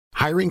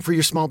Hiring for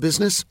your small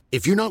business?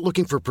 If you're not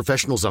looking for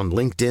professionals on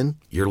LinkedIn,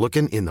 you're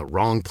looking in the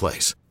wrong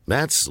place.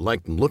 That's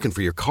like looking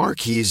for your car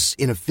keys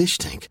in a fish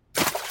tank.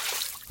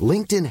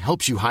 LinkedIn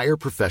helps you hire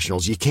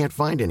professionals you can't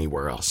find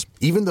anywhere else,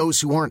 even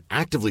those who aren't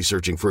actively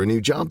searching for a new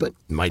job but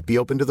might be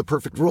open to the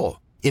perfect role.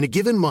 In a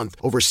given month,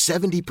 over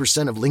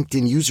 70% of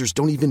LinkedIn users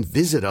don't even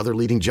visit other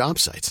leading job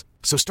sites.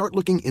 So start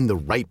looking in the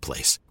right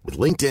place. With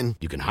LinkedIn,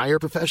 you can hire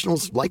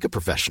professionals like a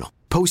professional.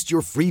 Post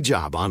your free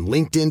job on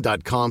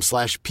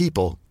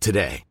linkedin.com/people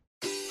today.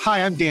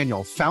 Hi, I'm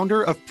Daniel,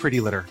 founder of Pretty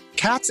Litter.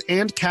 Cats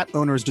and cat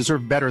owners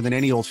deserve better than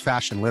any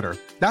old-fashioned litter.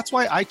 That's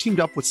why I teamed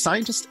up with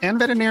scientists and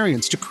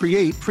veterinarians to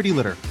create Pretty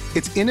Litter.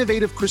 Its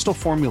innovative crystal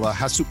formula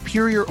has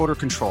superior odor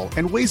control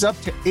and weighs up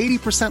to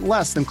 80%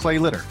 less than clay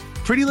litter.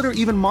 Pretty Litter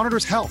even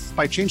monitors health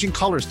by changing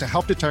colors to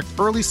help detect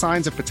early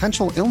signs of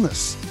potential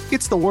illness.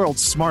 It's the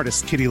world's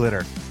smartest kitty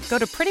litter. Go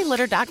to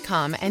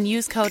prettylitter.com and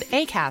use code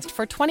ACAST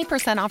for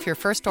 20% off your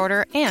first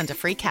order and a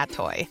free cat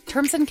toy.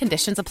 Terms and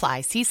conditions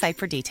apply. See site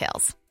for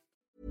details.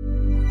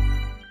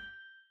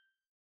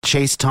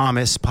 Chase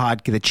Thomas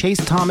the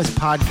Chase Thomas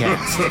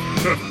podcast.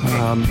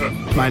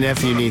 My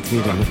nephew needs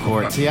me to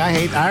record. See,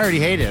 I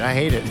already hate it. I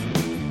hate it.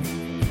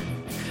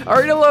 All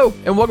right, hello,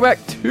 and welcome back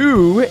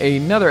to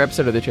another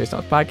episode of the Chase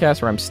Thomas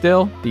podcast, where I'm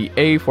still the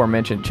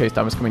aforementioned Chase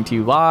Thomas, coming to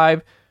you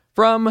live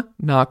from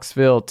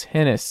Knoxville,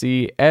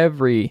 Tennessee.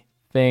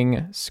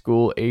 Everything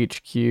School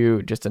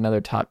HQ, just another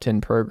top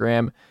 10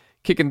 program,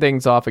 kicking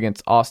things off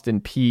against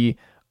Austin Peay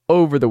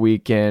over the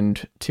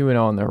weekend.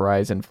 2-0 on the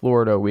horizon,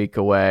 Florida a week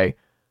away.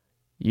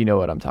 You know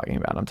what I'm talking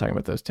about. I'm talking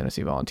about those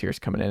Tennessee Volunteers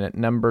coming in at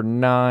number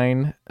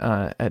 9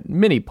 at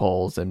many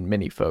polls, and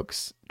many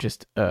folks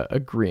just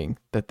agreeing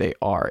that they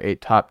are a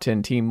top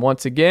 10 team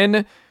once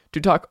again.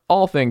 To talk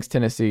all things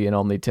Tennessee and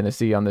only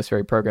Tennessee on this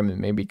very program, and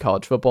maybe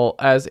college football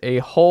as a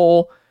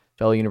whole,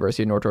 fellow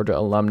University of North Georgia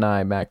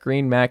alumni Matt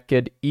Green. Matt,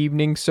 good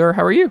evening, sir.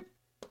 How are you?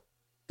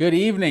 Good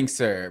evening,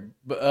 sir.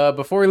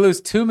 Before we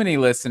lose too many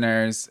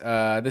listeners,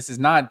 this is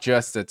not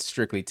just a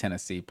strictly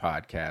Tennessee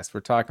podcast.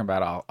 We're talking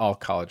about all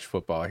college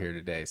football here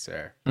today,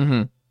 sir.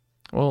 Mm-hmm.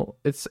 Well,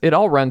 it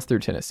all runs through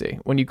Tennessee.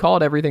 When you call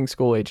it Everything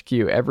School HQ,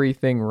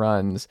 everything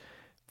runs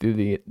through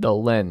the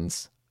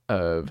lens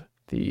of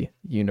the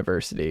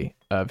University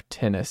of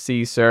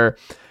Tennessee, sir.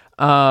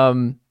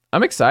 I'm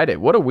excited.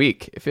 What a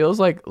week. It feels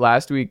like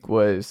last week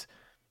was...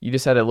 You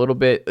just had a little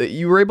bit,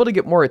 you were able to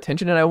get more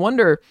attention. And I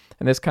wonder,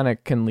 and this kind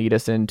of can lead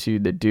us into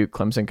the Duke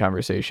Clemson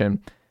conversation.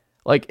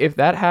 Like, if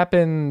that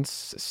happens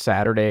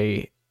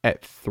Saturday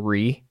at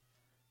 3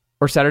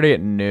 or Saturday at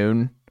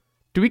noon,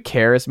 do we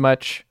care as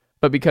much?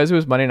 But because it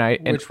was Monday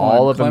night and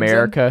all of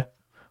America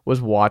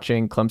was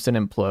watching Clemson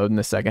implode in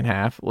the second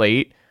half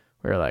late,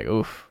 we were like,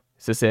 oof,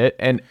 is this it?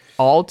 And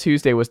all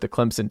Tuesday was the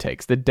Clemson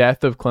takes, the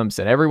death of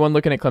Clemson. Everyone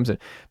looking at Clemson.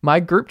 My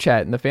group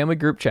chat, in the family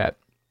group chat,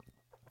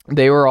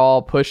 they were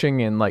all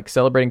pushing and like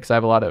celebrating, because I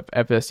have a lot of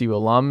FSU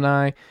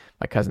alumni.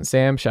 My cousin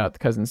Sam, shout out to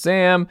cousin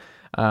Sam.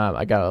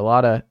 I got a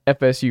lot of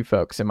FSU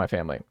folks in my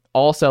family,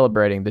 all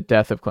celebrating the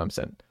death of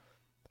Clemson.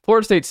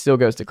 Florida State still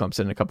goes to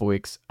Clemson in a couple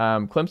weeks.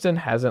 Clemson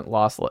hasn't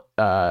lost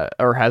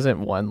or hasn't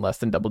won less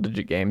than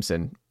double-digit games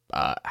in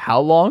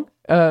how long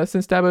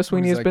since Dabo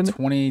Sweeney has been there?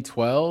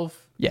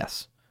 2012?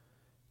 Yes.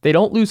 They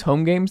don't lose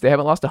home games. They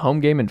haven't lost a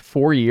home game in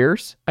 4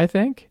 years, I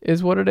think,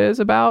 is what it is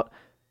about.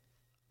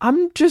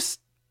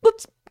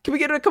 Can we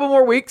get a couple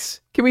more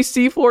weeks? Can we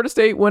see Florida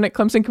State win at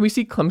Clemson? Can we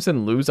see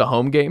Clemson lose a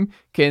home game?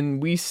 Can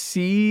we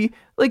see,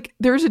 like,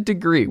 there's a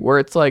degree where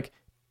it's like,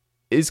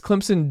 is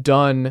Clemson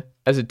done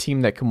as a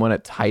team that can win a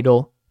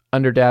title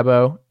under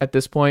Dabo at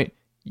this point?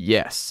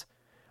 Yes.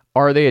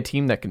 Are they a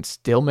team that can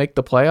still make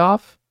the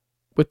playoff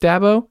with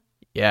Dabo?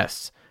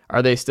 Yes.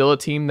 Are they still a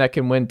team that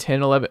can win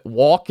 10, 11,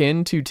 walk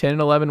into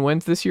 10, 11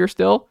 wins this year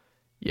still?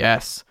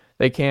 Yes.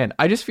 They can.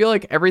 I just feel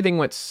like everything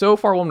went so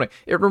far one way.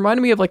 It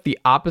reminded me of like the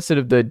opposite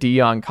of the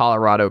Deion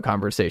Colorado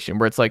conversation,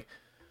 where it's like,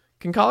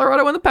 can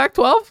Colorado win the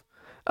Pac-12?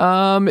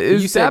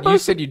 You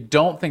said you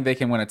don't think they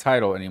can win a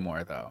title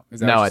anymore, though. Is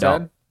that what you said?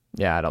 Don't.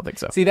 Yeah, I don't think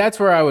so. See, that's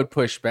where I would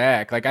push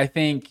back. Like, I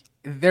think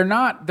they're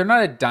not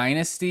a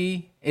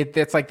dynasty.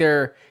 It's like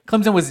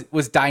Clemson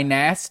was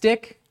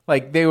dynastic.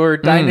 Like, they were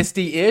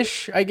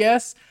dynasty-ish, I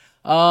guess.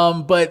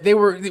 But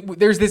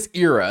there's this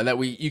era that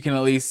you can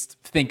at least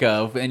think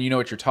of, and you know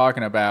what you're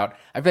talking about.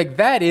 I feel like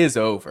that is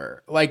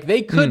over. Like,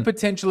 they could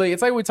potentially,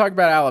 it's like we talked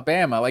about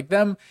Alabama, like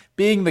them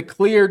being the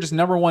clear, just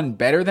number one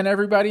better than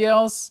everybody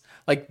else.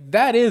 Like,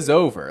 that is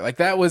over. Like,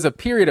 that was a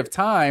period of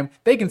time.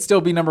 They can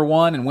still be number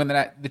one and win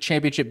the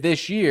championship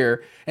this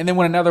year, and then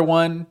win another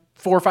one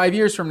 4 or 5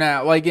 years from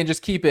now, like, and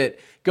just keep it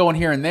going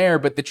here and there.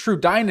 But the true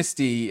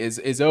dynasty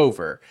is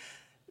over,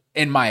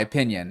 in my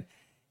opinion.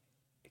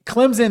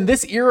 Clemson,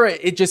 this era,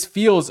 it just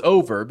feels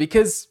over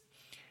because,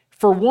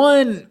 for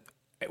one,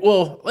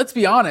 well, let's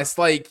be honest,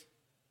 like,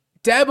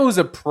 Dabo's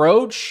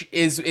approach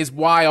is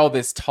why all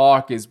this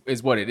talk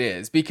is what it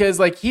is. Because,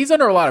 like, he's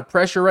under a lot of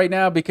pressure right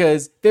now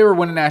because they were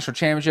winning national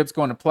championships,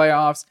 going to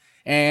playoffs,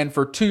 And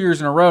for 2 years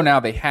in a row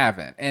now, they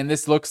haven't. And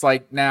this looks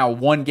like now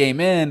 1 game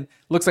in,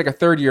 looks like a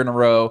 3rd year in a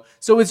row.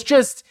 So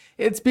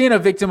it's being a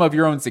victim of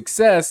your own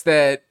success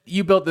that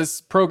you built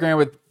this program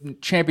with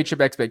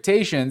championship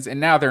expectations, and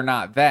now they're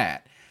not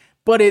that.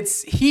 But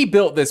he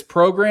built this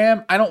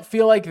program. I don't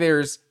feel like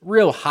there's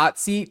real hot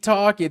seat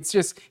talk. It's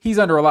just he's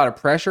under a lot of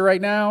pressure right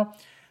now.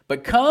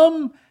 But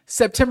come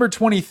September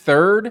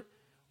 23rd,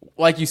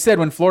 like you said,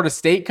 when Florida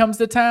State comes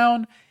to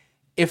town,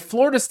 if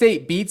Florida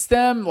State beats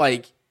them,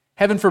 like,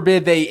 heaven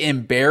forbid they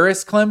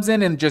embarrass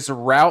Clemson and just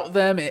rout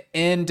them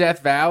in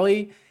Death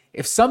Valley.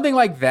 If something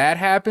like that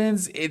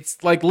happens,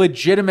 it's like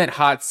legitimate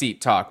hot seat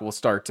talk will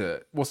start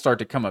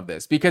to come of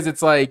this, because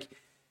it's like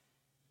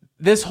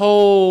this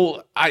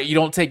whole you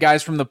don't take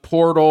guys from the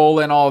portal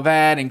and all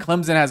that, and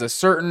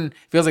Clemson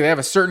feels like they have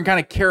a certain kind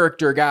of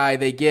character guy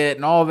they get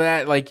and all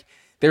that. Like,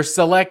 they're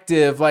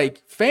selective.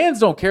 Like, fans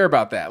don't care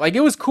about that. Like,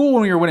 it was cool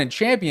when we were winning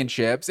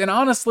championships, and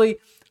honestly,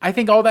 I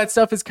think all that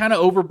stuff is kind of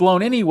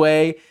overblown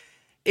anyway.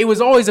 It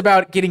was always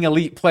about getting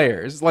elite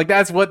players. Like,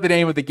 that's what the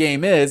name of the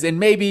game is. And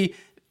maybe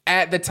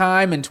at the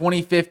time in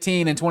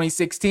 2015 and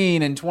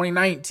 2016 and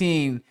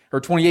 2019 or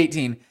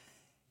 2018,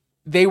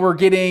 they were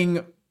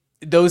getting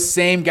those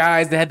same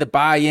guys that had the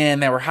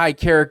buy-in, that were high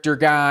character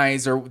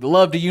guys or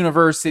loved a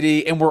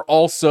university and were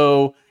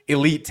also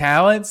elite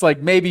talents.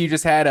 Like, maybe you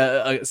just had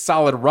a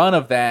solid run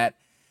of that.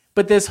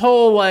 But this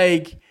whole,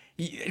 like,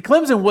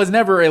 Clemson was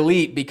never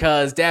elite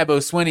because Dabo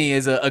Swinney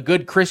is a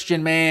good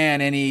Christian man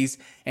and he's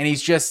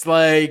just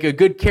like a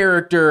good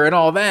character and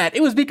all that.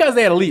 It was because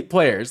they had elite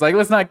players. Like,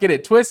 let's not get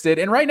it twisted.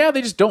 And right now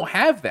they just don't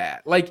have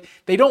that. Like,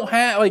 they don't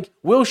have, like,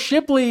 Will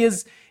Shipley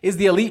is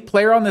the elite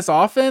player on this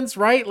offense,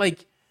 right?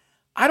 Like,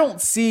 I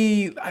don't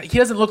see, he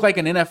doesn't look like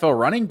an NFL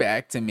running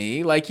back to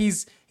me. Like,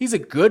 he's a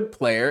good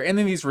player. And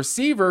then these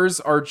receivers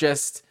are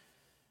just,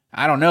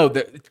 I don't know.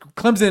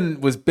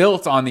 Clemson was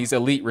built on these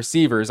elite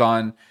receivers,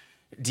 on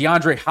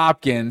DeAndre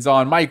Hopkins,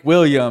 on Mike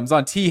Williams,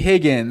 on T.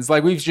 Higgins.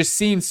 Like, we've just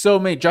seen so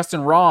many,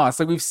 Justin Ross.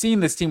 Like, we've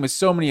seen this team with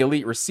so many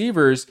elite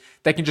receivers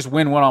that can just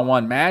win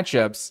one-on-one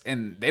matchups,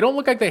 and they don't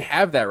look like they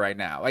have that right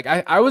now. Like,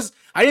 I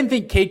didn't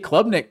think Cade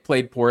Klubnik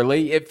played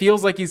poorly. It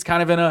feels like he's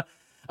kind of in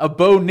a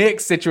Bo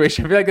Nix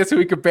situation. I feel like that's who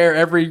we compare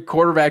every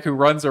quarterback who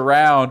runs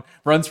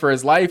for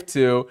his life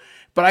to.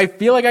 But I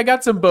feel like I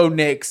got some Bo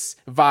Nix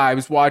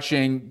vibes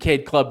watching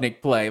Cade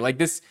Klubnik play. Like,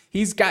 this,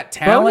 he's got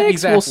talent. Bo Nix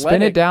he's will athletic.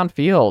 spin it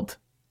downfield.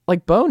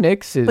 Like, Bo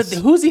Nix is, but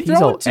who's he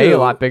throwing to? A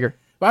lot bigger.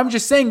 But I'm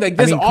just saying, like,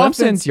 this offense,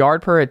 Clemson's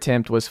yard per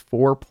attempt was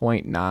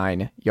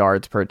 4.9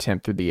 yards per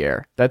attempt through the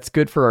air. That's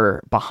good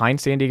for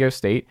behind San Diego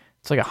State.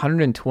 It's like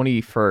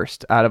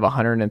 121st out of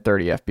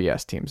 130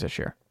 FBS teams this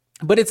year.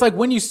 But it's like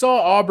when you saw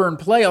Auburn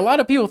play, a lot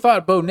of people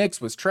thought Bo Nix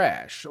was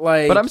trash.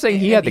 Like, but I'm saying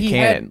he had the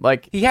cannon.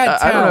 He had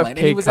talent. I don't know if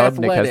Cade was Klubnik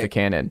athletic. has the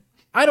cannon.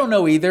 I don't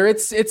know either.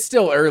 It's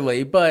still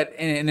early, but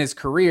in his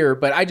career.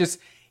 But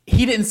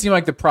he didn't seem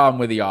like the problem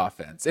with the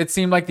offense. It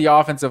seemed like the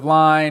offensive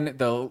line,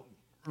 the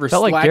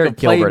felt like lack Garrett of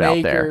Gilbert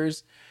out there.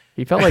 playmakers.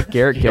 He felt like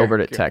Garrett Gilbert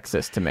at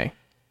Texas to me.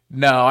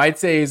 No, I'd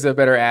say he's a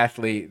better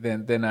athlete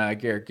than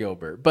Garrett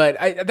Gilbert. But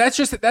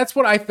that's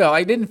what I felt.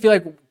 I didn't feel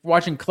like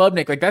watching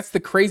Klubnik. Like, that's the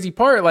crazy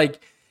part.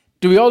 Like,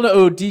 do we all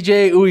know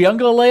DJ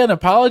Uiagalelei an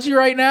apology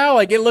right now?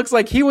 Like, it looks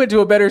like he went to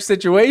a better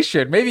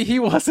situation. Maybe he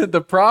wasn't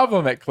the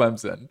problem at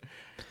Clemson.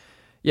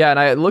 Yeah, and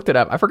I looked it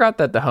up. I forgot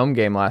that the home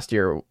game last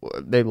year,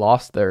 they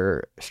lost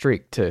their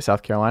streak to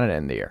South Carolina to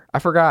end the year. I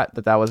forgot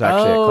that was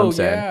actually at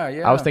Clemson.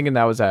 Yeah. I was thinking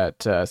that was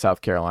at South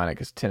Carolina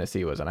because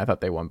Tennessee was, and I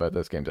thought they won both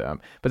those games at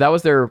home. But that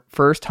was their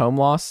first home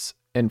loss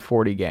in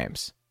 40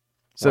 games.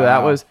 So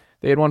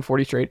they had won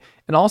 40 straight.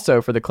 And also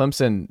for the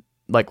Clemson,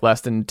 like, less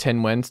than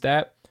 10 win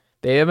stat,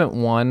 they haven't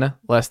won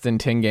less than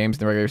 10 games in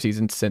the regular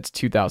season since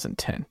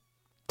 2010.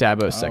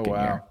 Dabo's second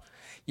year.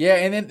 Yeah,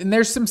 and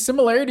there's some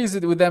similarities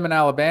with them in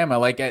Alabama,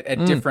 like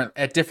at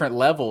different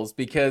levels,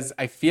 because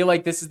I feel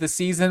like this is the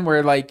season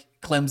where, like,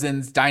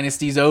 Clemson's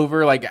dynasty's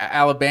over, like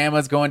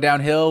Alabama's going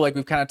downhill, like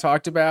we've kind of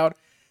talked about.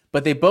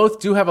 But they both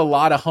do have a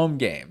lot of home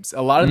games.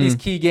 A lot of these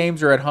key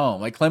games are at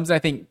home. Like Clemson, I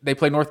think they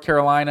play North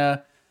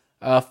Carolina,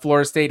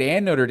 Florida State,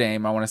 and Notre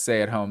Dame, I want to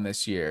say, at home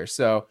this year.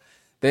 So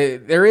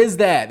there is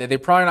that they're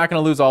probably not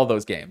going to lose all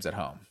those games at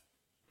home.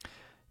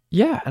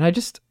 Yeah, and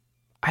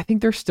I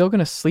think they're still going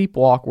to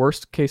sleepwalk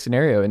worst case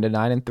scenario into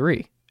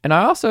 9-3. And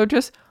I also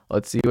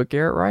let's see what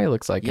Garrett Riley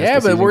looks like.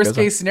 Yeah, but worst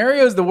case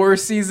scenario is the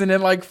worst season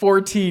in like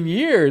 14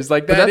 years.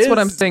 Like that's what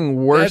I'm saying.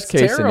 Worst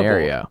case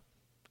scenario.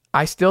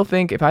 I still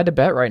think if I had to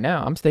bet right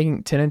now, I'm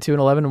thinking 10-2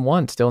 and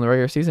 11-1 still in the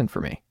regular season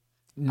for me.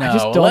 No,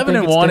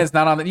 11-1 is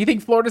not on the. Do you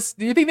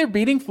think they're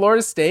beating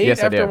Florida State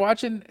after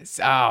watching?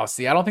 Oh,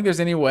 see, I don't think there's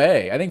any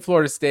way. I think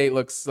Florida State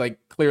looks like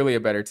clearly a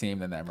better team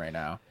than them right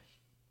now.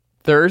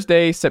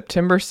 Thursday,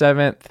 September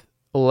 7th.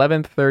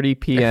 11:30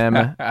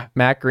 p.m.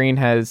 Matt Green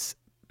has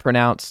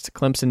pronounced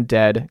Clemson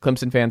dead.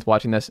 Clemson fans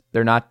watching this,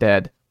 they're not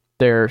dead.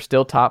 They're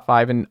still top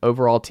 5 in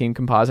overall team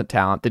composite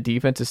talent. The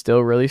defense is still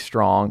really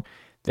strong.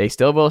 They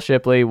still have Will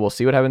Shipley. We'll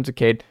see what happens with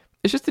Cade.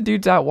 It's just the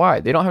dude's out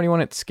wide. They don't have anyone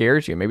that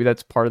scares you. Maybe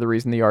that's part of the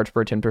reason the yards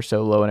per attempt are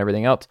so low and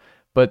everything else.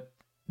 But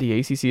the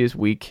ACC is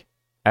weak.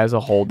 as a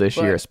whole this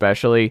year,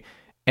 especially.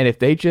 And if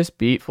they just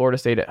beat Florida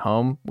State at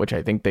home, which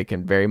I think they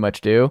can very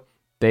much do,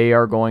 they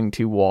are going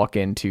to walk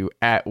into,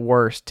 at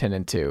worst,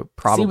 10-2,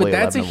 probably 11-1. See, but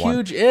that's a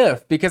huge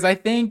if, because I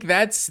think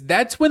that's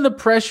when the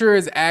pressure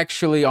is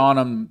actually on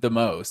them the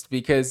most.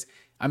 Because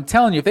I'm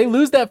telling you, if they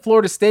lose that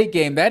Florida State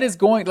game, that is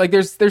going, like,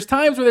 there's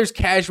times where there's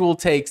casual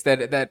takes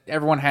that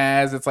everyone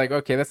has. It's like,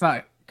 okay, that's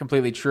not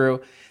completely true.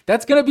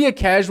 That's going to be a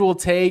casual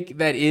take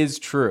that is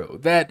true.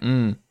 That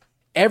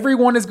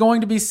everyone is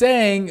going to be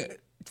saying,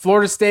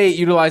 Florida State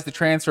utilized the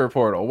transfer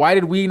portal. Why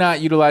did we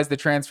not utilize the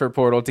transfer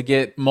portal to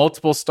get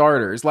multiple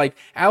starters? Like,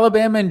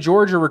 Alabama and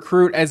Georgia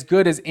recruit as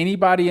good as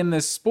anybody in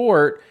this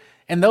sport,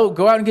 and they'll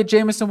go out and get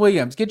Jamison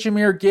Williams, get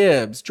Jahmyr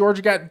Gibbs.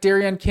 Georgia got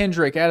Darian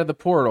Kendrick out of the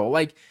portal.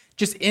 Like,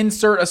 just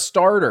insert a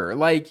starter.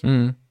 Like,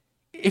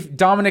 if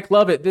Dominic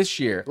Lovett this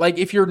year, like,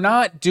 if you're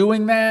not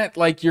doing that,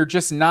 like, you're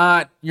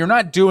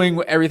not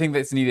doing everything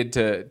that's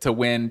needed to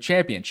win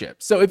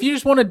championships. So if you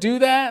just want to do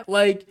that,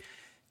 like,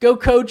 go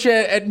coach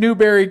at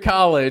Newberry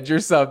College or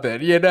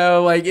something,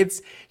 like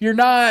that's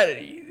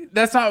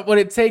not what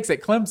it takes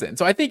at Clemson.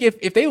 So I think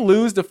if they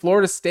lose to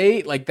Florida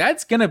State, like,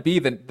 that's going to be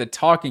the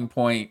talking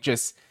point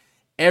just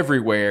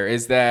everywhere,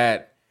 is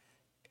that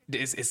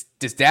does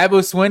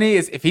Dabo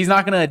Swinney, if he's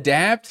not going to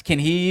adapt, can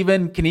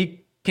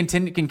Clemson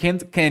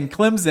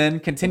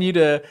continue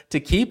to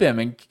keep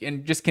him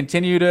and just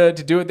continue to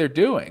do what they're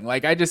doing?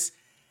 Like,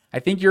 I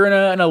think you're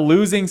in a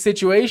losing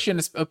situation,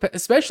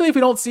 especially if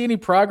we don't see any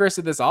progress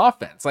in this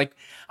offense. Like,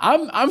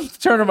 I'm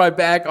turning my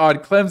back on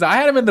Clemson. I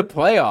had them in the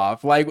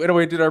playoff, like, when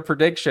we did our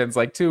predictions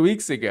like 2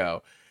 weeks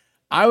ago.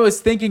 I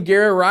was thinking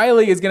Garrett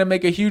Riley is going to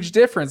make a huge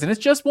difference, and it's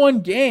just one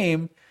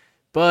game,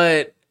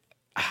 but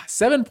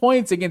 7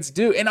 points against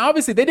Duke. And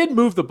obviously they did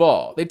move the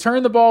ball. They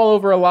turned the ball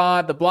over a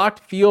lot. The blocked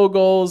field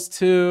goals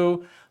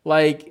too.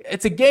 Like,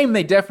 it's a game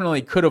they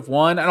definitely could have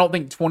won. I don't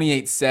think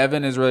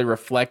 28-7 is really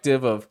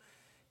reflective of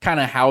kind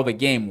of how the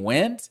game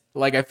went.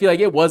 Like, I feel like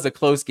it was a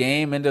close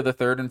game into the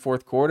third and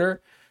fourth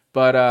quarter,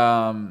 but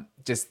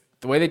just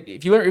the way that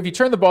if you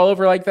turn the ball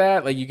over like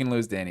that, like, you can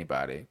lose to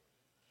anybody.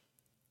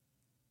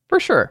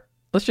 For sure.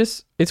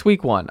 It's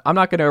week 1. I'm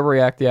not going to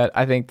overreact yet.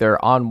 I think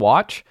they're on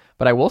watch,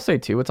 but I will say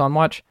too, it's on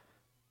watch.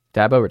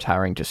 Dabo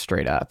retiring just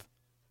straight up.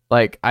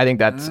 Like, I think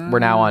we're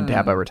now on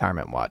Dabo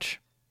retirement watch.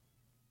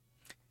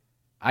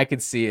 I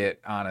could see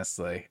it,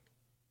 honestly.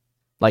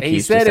 Like,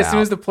 he said as soon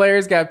as the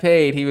players got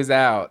paid, he was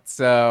out.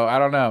 So I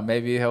don't know.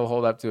 Maybe he'll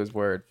hold up to his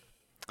word.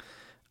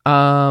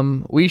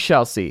 We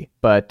shall see.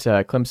 But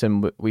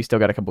Clemson, we still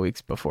got a couple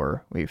weeks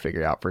before we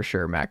figure out for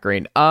sure. Matt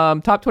Green.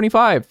 Top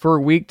 25 for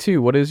week 2.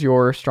 What is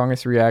your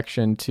strongest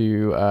reaction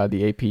to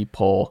the AP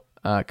poll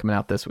coming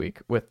out this week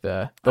with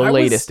the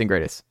latest and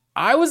greatest?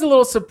 I was a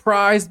little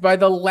surprised by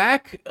the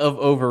lack of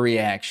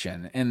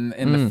overreaction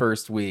in the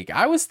first week.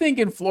 I was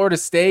thinking Florida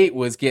State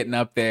was getting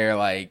up there,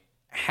 like,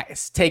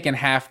 taking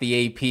half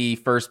the AP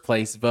first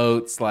place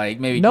votes, like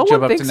maybe no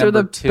jump one up thinks to they're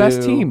number the 2.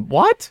 Best team.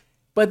 What?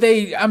 But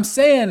I'm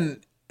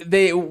saying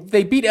they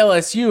beat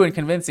LSU in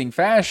convincing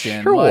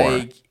fashion. Sure.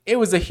 Like, it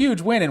was a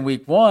huge win in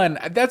week 1.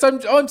 That's all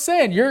I'm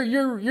saying.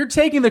 You're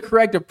taking the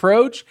correct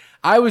approach.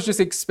 I was just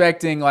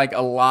expecting, like,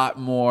 a lot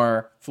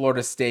more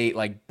Florida State,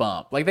 like,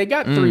 bump. Like, they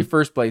got 3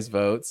 first place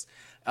votes.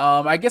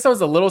 I guess I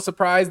was a little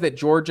surprised that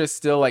Georgia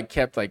still, like,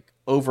 kept, like,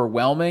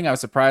 overwhelming. I was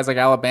surprised, like,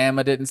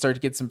 Alabama didn't start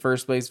to get some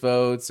first place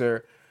votes,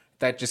 or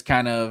that just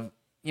kind of,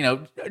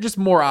 just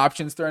more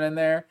options thrown in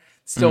there.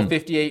 Still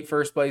 58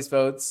 first place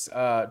votes,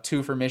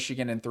 2 for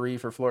Michigan and 3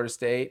 for Florida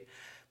State.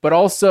 But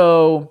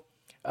also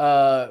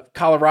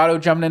Colorado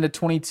jumped into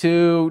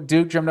 22,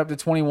 Duke jumped up to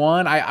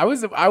 21. I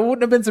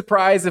wouldn't have been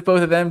surprised if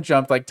both of them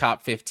jumped like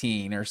top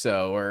 15 or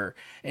so, or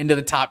into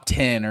the top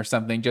 10 or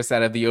something, just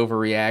out of the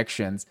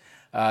overreactions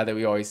that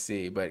we always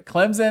see. But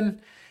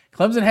Clemson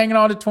hanging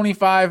on to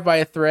 25 by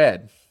a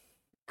thread.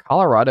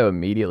 Colorado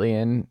immediately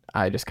in.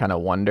 I just kind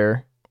of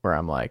wonder, where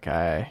I'm like,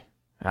 I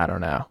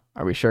don't know.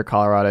 Are we sure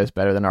Colorado is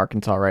better than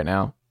Arkansas right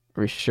now?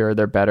 Are we sure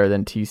they're better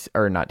than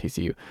not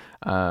TCU?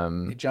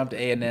 They jumped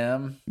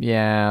A&M.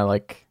 Yeah,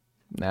 like,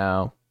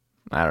 no,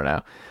 I don't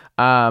know.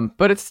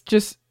 But it's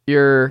just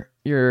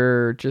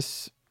it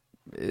just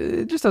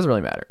doesn't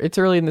really matter. It's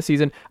early in the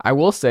season. I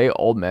will say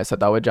Ole Miss I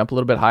thought would jump a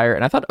little bit higher,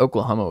 and I thought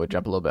Oklahoma would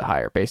jump a little bit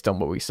higher based on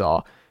what we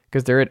saw,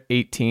 because they're at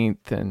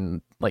 18th,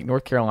 and like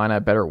North Carolina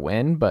a better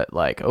win, but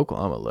like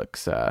Oklahoma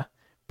looks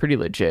pretty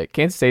legit.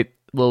 Kansas State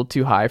a little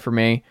too high for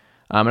me.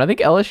 And I think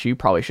LSU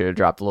probably should have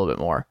dropped a little bit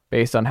more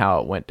based on how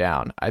it went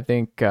down. I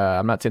think,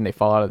 I'm not saying they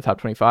fall out of the top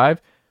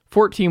 25.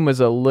 14 was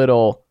a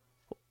little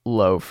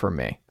low for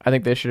me. I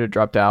think they should have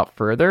dropped out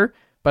further.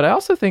 But I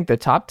also think the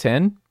top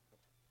 10,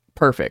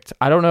 perfect.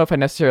 I don't know if I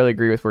necessarily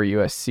agree with where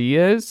USC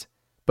is,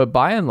 but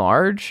by and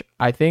large,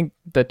 I think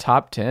the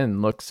top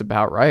 10 looks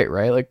about right?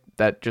 Like,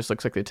 that just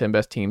looks like the 10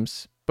 best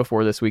teams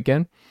before this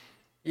weekend.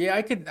 Yeah,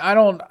 I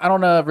don't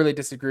really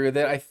disagree with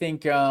it. I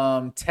think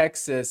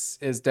Texas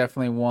is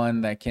definitely one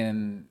that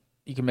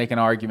you can make an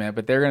argument,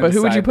 but they're going to. But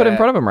who would you put in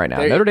front of them right now?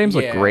 Notre Dame's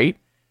look great.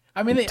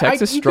 I mean,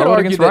 Texas you struggled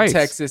could argue against that Rice.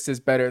 Texas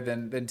is better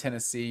than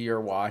Tennessee or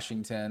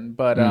Washington,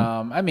 but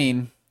I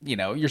mean,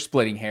 you're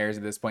splitting hairs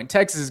at this point.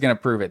 Texas is going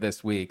to prove it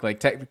this week. Like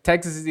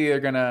Texas is either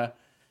going to,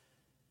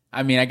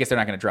 I mean, I guess they're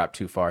not going to drop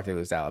too far if they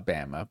lose to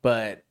Alabama,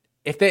 but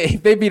if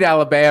they beat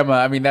Alabama,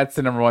 I mean, that's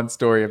the number one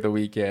story of the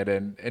weekend,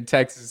 and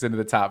Texas is into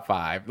the top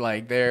 5.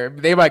 Like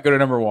they might go to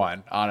number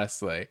 1,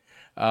 honestly,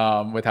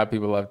 with how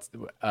people love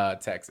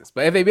Texas.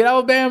 But if they beat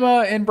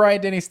Alabama in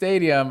Bryant-Denny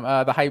Stadium,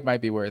 the hype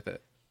might be worth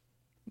it.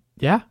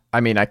 Yeah,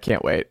 I mean, I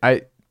can't wait.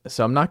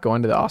 So I'm not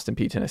going to the Austin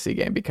Peay Tennessee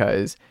game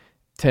because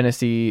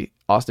Tennessee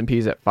Austin Peay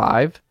is at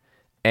 5,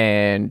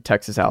 and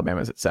Texas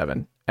Alabama is at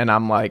 7. And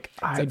I'm like,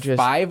 it's at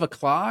 5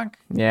 o'clock.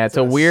 Yeah, it's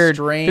a weird.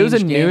 Strange. If it was a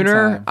game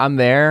nooner, time. I'm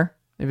there.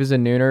 If it was a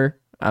nooner,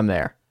 I'm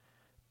there.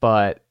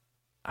 But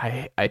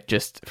I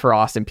just, for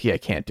Austin Peay, I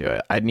can't do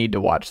it. I need to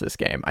watch this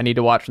game. I need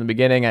to watch from the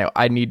beginning.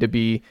 I need to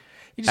be.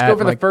 You just go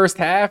for the first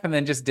half and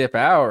then just dip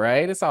out,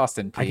 right? It's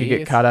Austin Peay. I could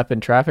get caught up in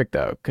traffic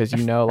though, because a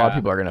lot of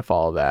people are going to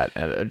follow that,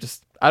 and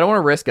I don't want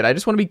to risk it. I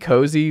just want to be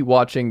cozy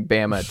watching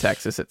Bama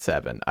Texas at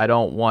 7. I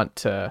don't want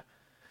to.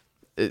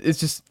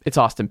 It's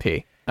Austin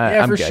Peay.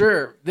 Yeah, I'm for good.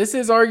 sure. This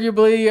is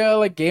arguably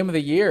like game of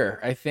the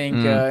year. I think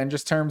in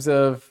just terms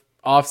of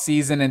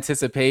off-season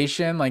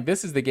anticipation, like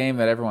this is the game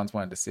that everyone's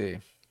wanted to see.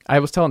 I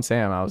was telling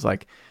Sam, I was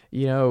like,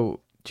 she was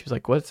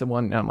like, what's the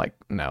one? And I'm like,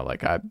 no,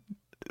 like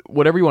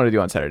whatever you want to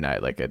do on Saturday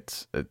night, like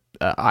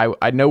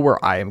I know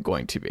where I am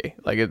going to be.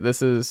 Like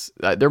this is,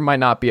 there might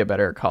not be a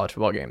better college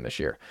football game this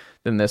year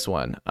than this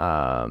one,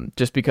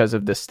 just because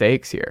of the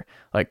stakes here.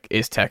 Like,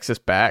 is Texas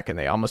back? And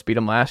they almost beat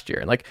them last year.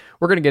 And like,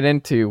 we're going to get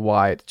into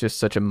why it's just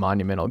such a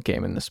monumental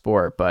game in the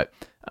sport, but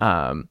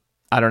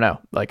I don't know.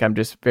 Like, I'm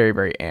just very,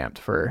 very amped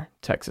for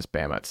Texas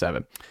Bama at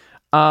 7.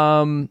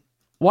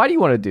 Why do you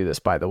want to do this,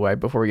 by the way,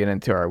 before we get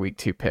into our week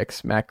 2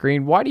 picks, Matt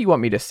Green? Why do you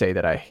want me to say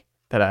that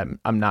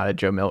I'm not a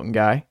Joe Milton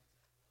guy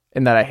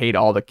and that I hate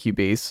all the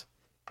QBs?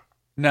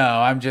 No,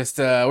 I'm just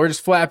we're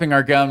just flapping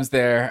our gums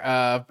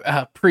there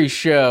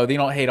pre-show. They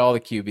don't hate all the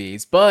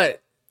QBs,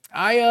 but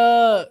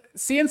I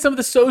seeing some of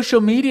the social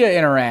media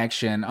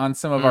interaction on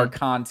some of our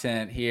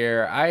content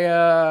here.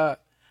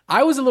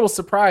 I was a little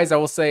surprised, I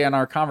will say, on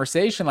our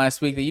conversation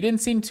last week that you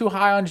didn't seem too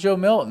high on Joe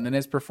Milton and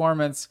his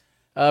performance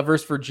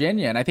versus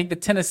Virginia. And I think the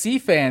Tennessee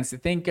fans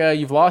think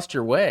you've lost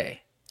your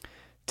way.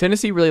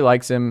 Tennessee really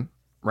likes him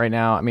right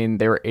now. I mean,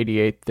 they were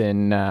 88th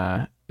in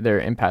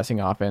their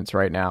passing offense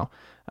right now.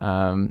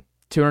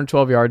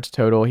 212 yards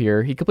total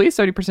here. He completed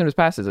 70% of his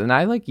passes. And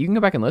you can go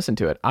back and listen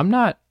to it. I'm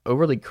not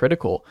overly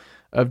critical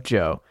of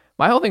Joe.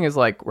 My whole thing is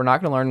like, we're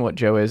not going to learn what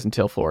Joe is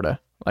until Florida.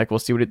 Like, we'll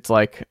see what it's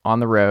like on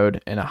the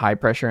road in a high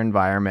pressure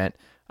environment.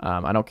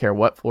 I don't care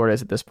what Florida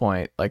is at this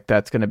point. Like,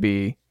 that's going to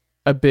be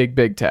a big,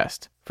 big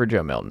test for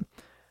Joe Milton.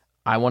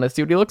 I want to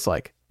see what he looks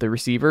like. The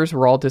receivers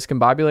were all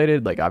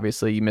discombobulated. Like,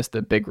 obviously, you missed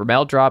the big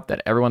Ramel drop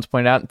that everyone's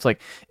pointed out. It's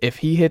like, if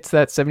he hits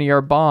that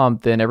 70-yard bomb,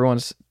 then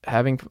everyone's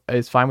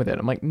is fine with it.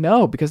 I'm like,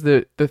 no, because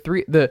the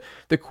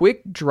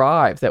quick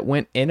drives that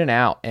went in and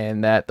out,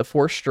 and that the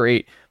 4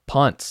 straight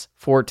punts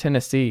for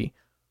Tennessee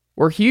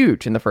were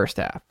huge in the first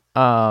half.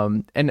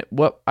 And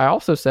what I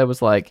also said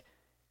was like,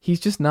 he's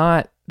just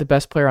not the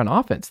best player on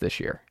offense this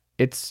year.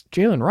 It's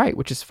Jalen Wright,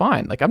 which is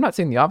fine. Like, I'm not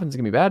saying the offense is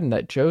going to be bad and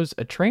that Joe's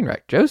a train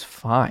wreck. Joe's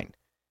fine.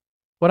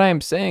 What I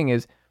am saying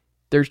is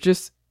there's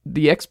just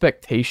the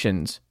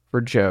expectations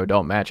for Joe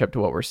don't match up to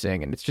what we're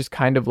seeing. And it's just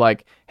kind of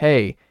like,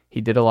 hey, he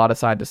did a lot of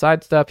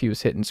side-to-side stuff. He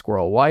was hitting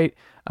Squirrel White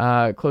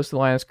close to the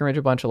line of scrimmage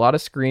a bunch, a lot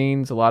of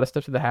screens, a lot of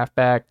stuff to the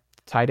halfback,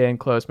 tight end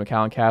close.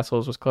 McAllen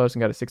Castles was close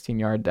and got a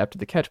 16-yard after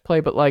the catch play.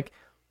 But, like,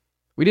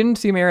 we didn't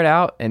see him air it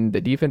out, and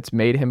the defense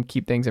made him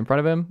keep things in front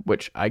of him,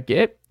 which I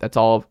get. That's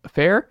all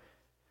fair.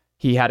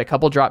 He had a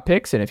couple drop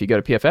picks, and if you go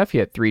to PFF, he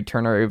had 3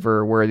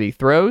 turnover-worthy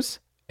throws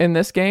in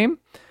this game.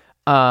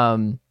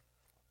 Joe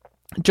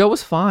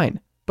was fine.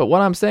 But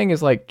what I'm saying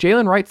is, like,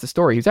 Jalen Wright's the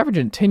story. He's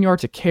averaging 10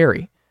 yards a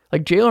carry.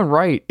 Like, Jalen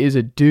Wright is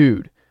a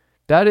dude.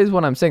 That is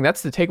what I'm saying.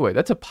 That's the takeaway.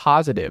 That's a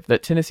positive,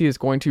 that Tennessee is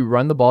going to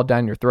run the ball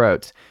down your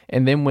throats.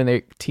 And then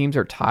when teams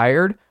are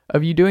tired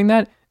of you doing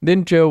that,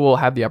 then Joe will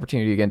have the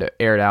opportunity again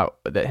to air it out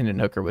that Hendon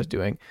Hooker was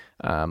doing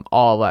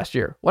all last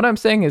year. What I'm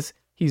saying is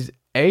he's,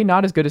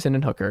 not as good as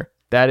Hendon Hooker.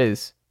 That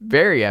is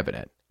very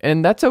evident.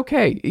 And that's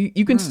okay.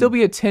 You can still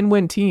be a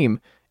 10-win team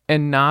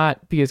and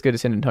not be as good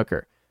as Hendon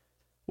Hooker.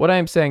 What I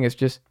am saying is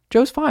just,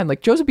 Joe's fine.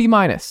 Like, Joe's a B-.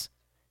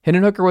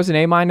 Hendon Hooker was an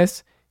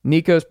A-.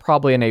 Nico's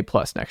probably an A+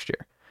 next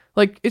year.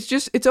 Like,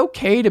 it's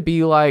okay to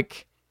be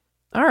like,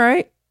 all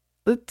right,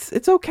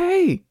 it's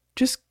okay.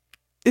 Just,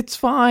 it's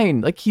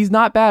fine. Like, he's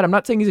not bad. I'm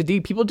not saying he's a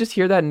D. People just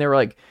hear that and they're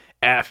like,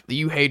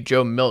 you hate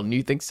Joe Milton.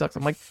 You think he sucks.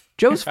 I'm like,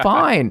 Joe's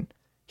fine.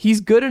 He's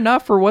good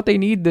enough for what they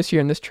need this year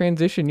in this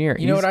transition year.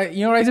 You know what I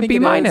he's think a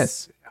B-.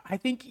 I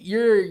think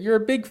you're a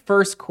big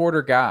first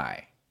quarter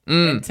guy.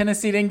 And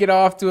Tennessee didn't get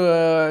off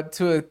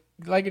to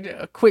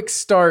a quick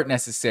start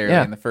necessarily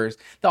in the first.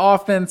 The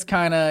offense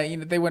kind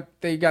of,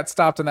 they got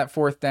stopped on that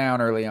 4th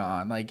down early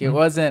on. Like, it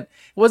wasn't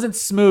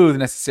smooth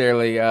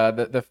necessarily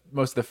the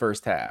most of the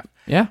first half.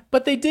 Yeah.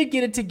 But they did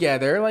get it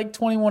together, like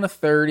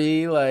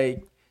 21-30,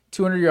 like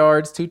 200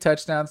 yards, 2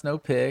 touchdowns, no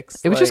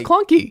picks. It was just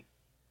clunky.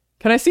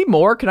 Can I see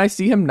more? Can I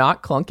see him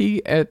not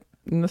clunky at?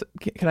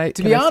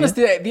 To be honest,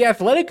 the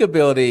athletic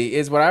ability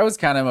is what I was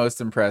kind of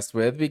most impressed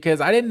with, because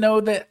I don't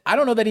know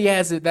that he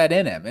has that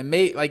in him. And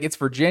it's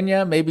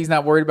Virginia. Maybe he's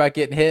not worried about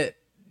getting hit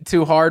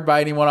too hard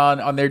by anyone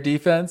on their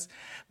defense.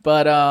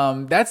 But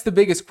that's the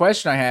biggest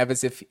question I have,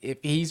 is if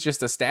he's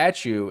just a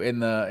statue in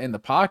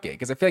the pocket,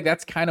 because I feel like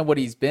that's kind of what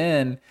he's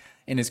been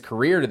in his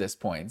career to this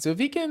point. So if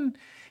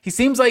he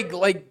seems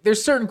like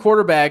there's certain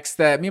quarterbacks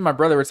that me and my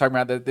brother were talking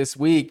about that this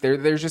week.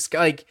 There's just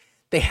like,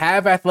 they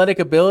have athletic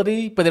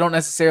ability, but they don't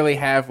necessarily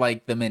have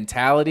like the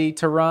mentality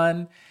to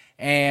run.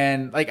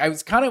 And like, I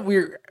was kind of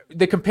weird.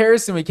 The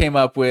comparison we came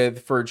up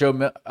with for Joe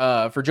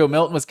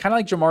Milton was kind of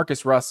like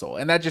Jamarcus Russell.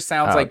 And that just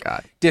sounds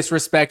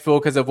disrespectful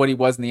because of what he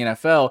was in the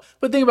NFL.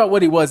 But think about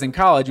what he was in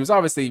college. He was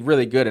obviously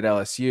really good at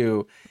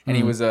LSU, and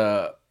he was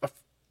a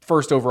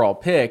first overall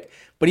pick,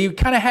 but he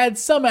kind of had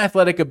some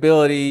athletic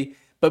ability,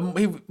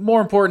 but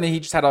more importantly, he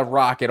just had a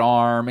rocket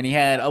arm, and he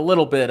had a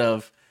little bit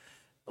of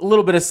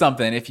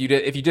something if you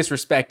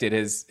disrespected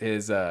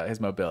his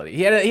mobility.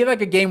 He had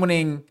like a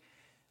game-winning,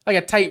 like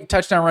a tight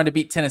touchdown run to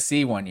beat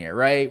Tennessee one year,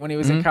 right? When he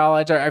was in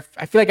college. I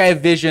feel like I have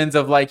visions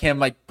of like him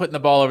like putting the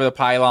ball over the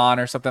pylon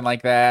or something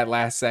like that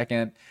last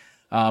second.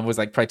 Was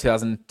like probably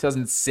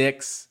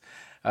 2006,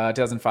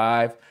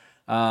 2005.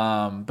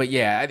 But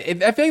yeah, I feel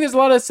like there's a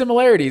lot of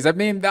similarities. I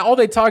mean, all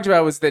they talked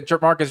about was that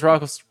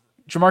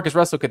Jamarcus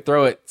Russell could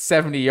throw it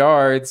 70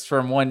 yards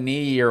from one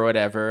knee or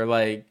whatever.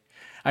 Like,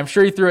 I'm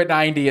sure he threw it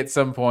 90 at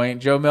some point.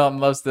 Joe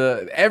Milton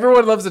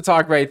everyone loves to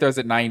talk about he throws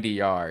it 90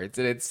 yards.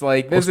 And it's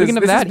like, this is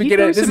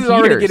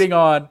already getting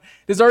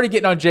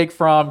on Jake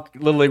Fromm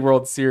Little League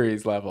World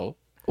Series level.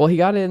 Well, he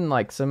got in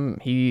like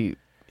he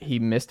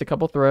missed a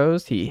couple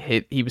throws.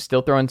 He was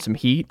still throwing some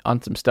heat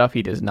on some stuff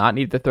he does not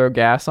need to throw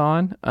gas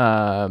on.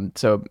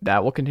 So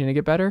that will continue to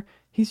get better.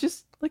 He's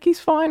just like,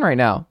 he's fine right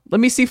now. Let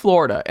me see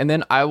Florida, and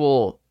then I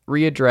will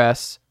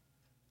readdress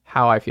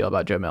how I feel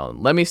about Joe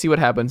Milton. Let me see what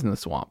happens in the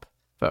swamp,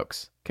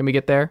 folks. Can we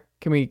get there?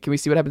 Can we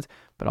see what happens?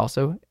 But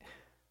also,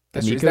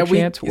 is that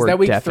week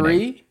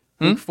 3?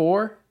 Week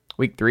 4?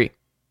 Week 3.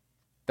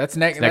 That's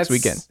next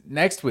weekend.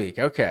 Next week.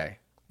 Okay.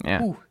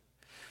 Yeah. Ooh.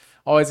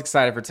 Always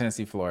excited for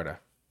Tennessee, Florida.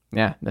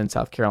 Yeah. Then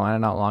South Carolina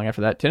not long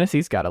after that.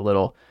 Tennessee's got a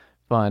little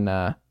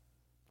fun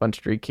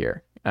streak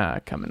here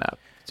coming up.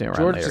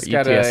 Georgia's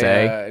got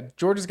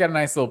a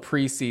nice little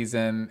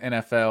preseason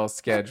NFL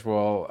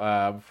schedule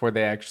before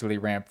they actually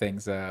ramp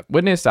things up.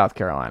 When is South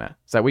Carolina?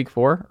 Is that week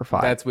 4 or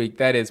 5?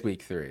 That is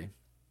week 3.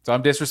 So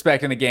I'm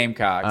disrespecting the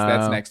Gamecocks.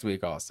 That's next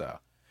week also.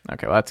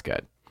 Okay, well, that's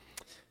good.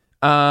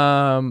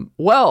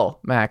 Well,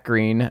 Matt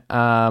Green,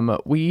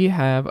 we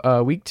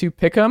have week 2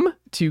 pick'em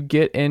to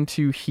get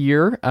into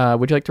here.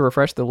 Would you like to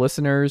refresh the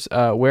listeners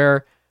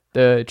where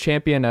the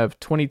champion of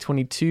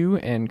 2022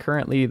 and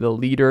currently the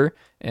leader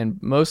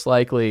and most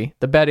likely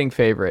the betting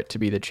favorite to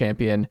be the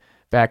champion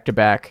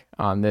back-to-back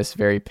on this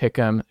very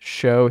pick'em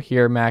show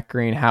here, Matt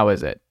Green? How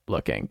is it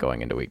looking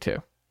going into week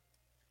 2?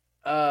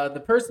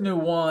 The person who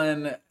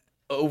won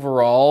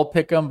overall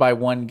pick'em by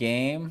 1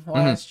 game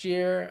last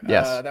year,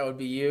 yes, that would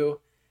be you.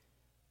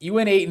 You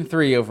went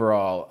 8-3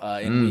 overall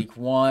in week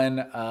 1.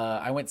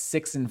 I went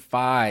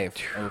 6-5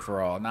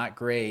 overall. Not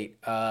great.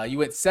 You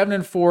went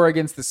 7-4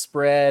 against the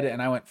spread,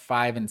 and I went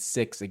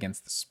 5-6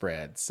 against the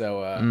spread.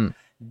 So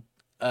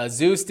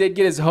Zeus did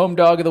get his home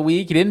dog of the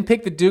week. He didn't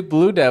pick the Duke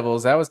Blue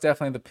Devils. That was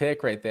definitely the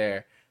pick right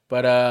there.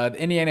 But the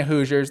Indiana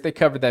Hoosiers, they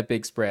covered that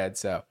big spread.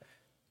 So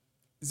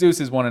Zeus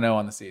is 1-0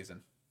 on the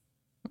season.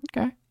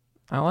 Okay,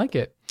 I like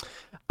it.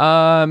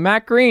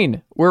 Matt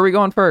Green, where are we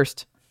going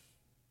first?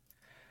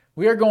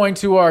 We are going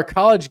to our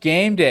college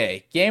game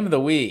day, game of the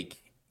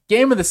week,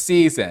 game of the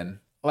season,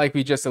 like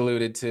we just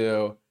alluded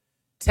to.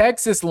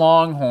 Texas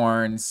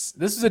Longhorns.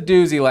 This was a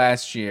doozy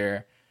last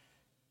year.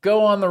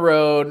 Go on the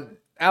road.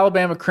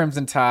 Alabama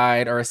Crimson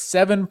Tide are a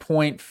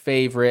 7-point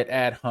favorite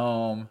at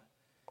home.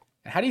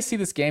 How do you see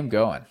this game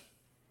going?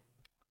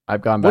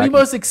 I've gone back. What are you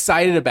most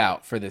excited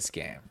about for this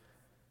game?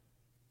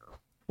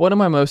 What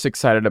am I most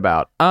excited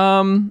about?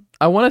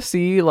 I want to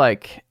see,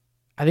 like,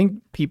 I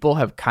think people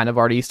have kind of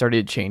already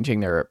started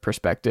changing their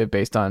perspective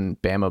based on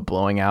Bama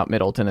blowing out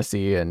Middle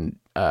Tennessee and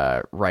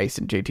Rice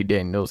and JT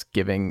Daniels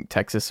giving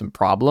Texas some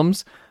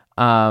problems.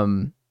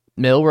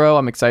 Milroe,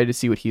 I'm excited to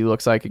see what he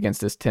looks like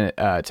against this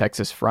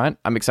Texas front.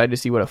 I'm excited to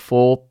see what a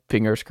full,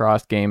 fingers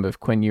crossed, game of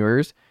Quinn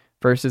Ewers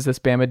versus this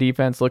Bama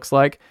defense looks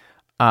like.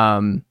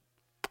 I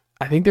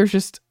think there's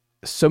just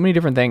so many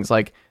different things.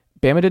 Like,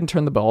 Bama didn't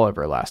turn the ball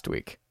over last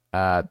week.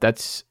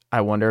 I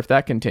wonder if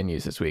that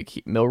continues this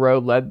week. Milroe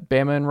led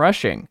Bama in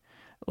rushing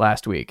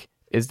last week.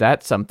 Is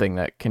that something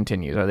that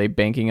continues? Are they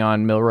banking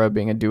on Milroe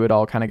being a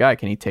do-it-all kind of guy?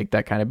 Can he take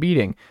that kind of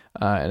beating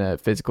in a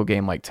physical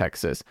game like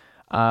Texas?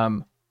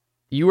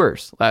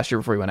 Ewers last year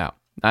before he went out,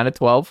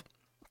 9-12,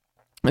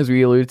 as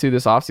we alluded to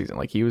this offseason.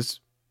 Like, he was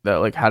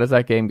like, how does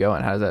that game go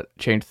and how does that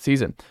change the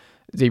season?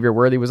 Xavier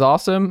Worthy was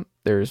awesome.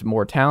 There's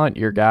more talent.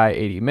 Your guy,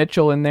 A.D.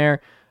 Mitchell, in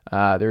there.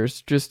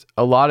 There's just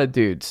a lot of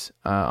dudes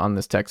on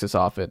this Texas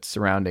offense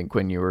surrounding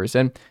Quinn Ewers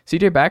and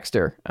CJ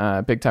Baxter,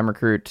 big time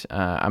recruit.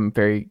 I'm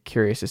very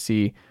curious to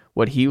see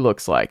what he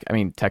looks like. I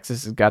mean,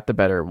 Texas has got the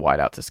better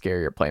wideout to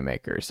scarier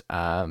playmakers.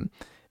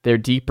 They're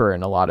deeper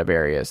in a lot of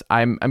areas.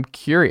 I'm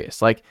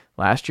curious. Like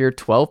last year,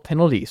 12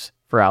 penalties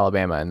for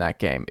Alabama in that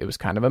game. It was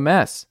kind of a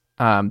mess.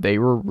 They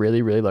were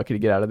really, really lucky to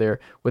get out of there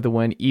with a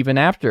win even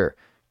after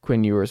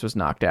Quinn Ewers was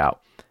knocked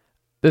out.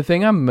 The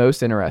thing I'm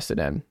most interested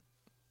in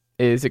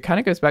is it kind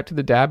of goes back to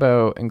the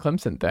Dabo and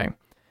Clemson thing.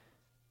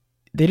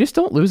 They just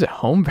don't lose at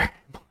home very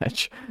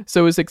much.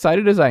 So as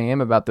excited as I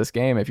am about this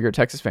game, if you're a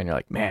Texas fan, you're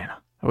like, man,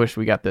 I wish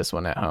we got this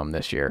one at home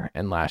this year.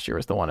 And last year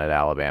was the one at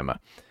Alabama.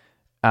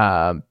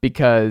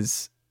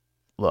 Because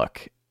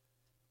look,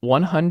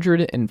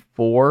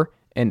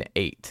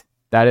 104-8.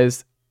 That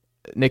is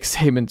Nick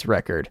Saban's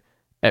record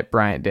at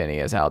Bryant-Denny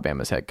as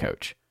Alabama's head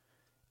coach.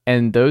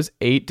 And those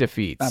 8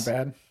 defeats not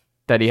bad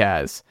that he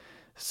has,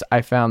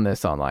 I found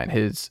this online,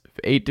 his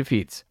 8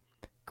 defeats,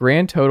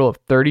 grand total of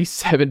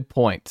 37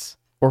 points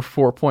or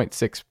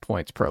 4.6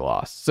 points per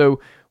loss.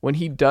 So when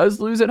he does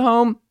lose at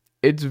home,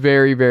 it's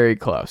very, very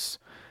close.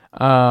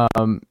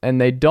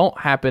 And they don't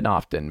happen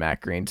often,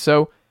 Matt Green.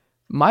 So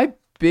my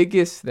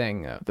biggest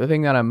thing, the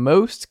thing that I'm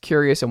most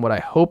curious and what I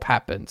hope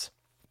happens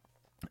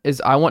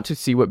is I want to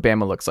see what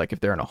Bama looks like if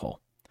they're in a hole.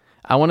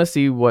 I want to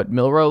see what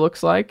Milroe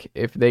looks like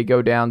if they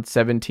go down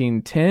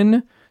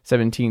 17-10,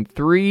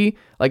 17-3.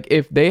 Like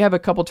if they have a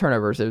couple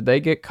turnovers, if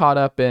they get caught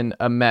up in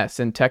a mess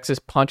and Texas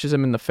punches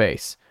them in the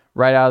face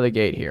right out of the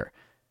gate here,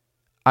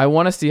 I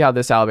want to see how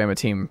this Alabama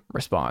team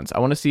responds. I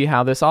want to see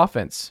how this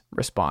offense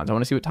responds. I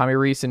want to see what Tommy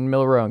Rees and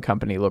Milroe and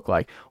company look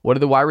like. What do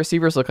the wide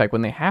receivers look like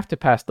when they have to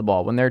pass the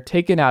ball, when they're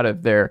taken out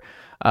of their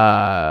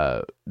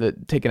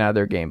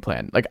game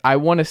plan? Like I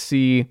want to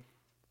see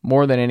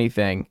more than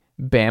anything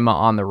Bama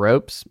on the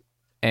ropes,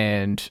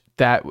 and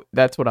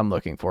that's what I'm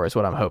looking for. Is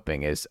what I'm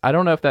hoping is. I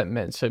don't know if that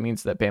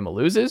means that Bama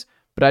loses,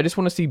 but I just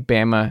want to see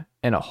Bama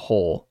in a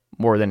hole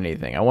more than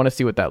anything. I want to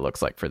see what that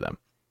looks like for them.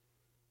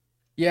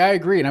 Yeah, I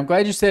agree. And I'm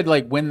glad you said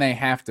like when they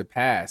have to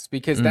pass,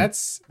 because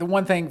that's the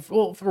one thing.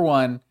 Well, for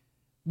one,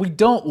 we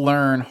don't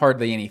learn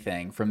hardly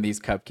anything from these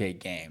cupcake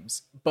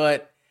games,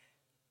 but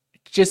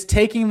just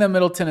taking the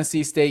Middle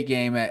Tennessee State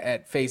game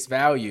at face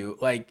value,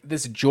 like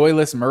this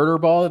joyless murder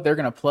ball that they're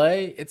going to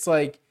play, it's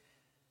like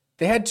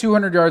they had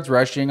 200 yards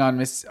rushing on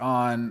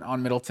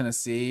Middle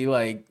Tennessee,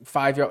 like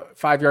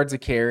 5 yards a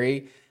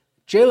carry.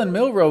 Jalen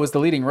Milroe was the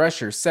leading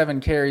rusher,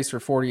 7 carries for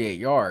 48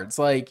 yards.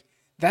 Like,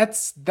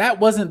 that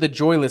wasn't the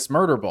joyless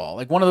murder ball.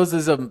 Like one of those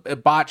is a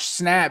botched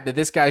snap that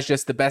this guy's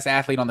just the best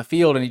athlete on the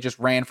field and he just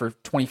ran for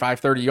 25,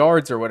 30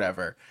 yards or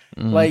whatever.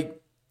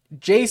 Like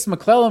Jace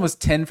McClellan was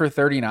 10 for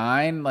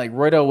 39. Like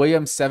Roydell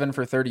Williams, 7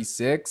 for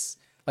 36.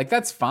 Like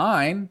that's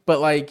fine.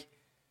 But like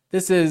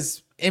this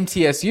is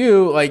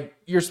MTSU. Like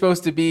you're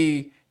supposed to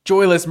be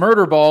joyless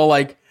murder ball,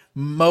 like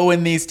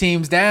mowing these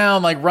teams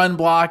down, like run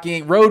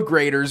blocking, road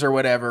graders or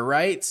whatever.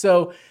 Right.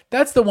 So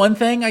that's the one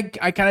thing I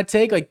kind of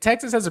take. Like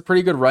Texas has a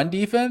pretty good run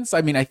defense.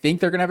 I mean, I think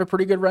they're gonna have a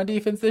pretty good run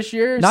defense this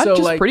year. Not so,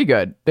 just like, pretty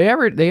good.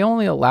 They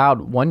only allowed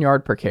 1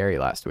 yard per carry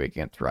last week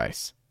against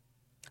Rice.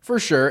 For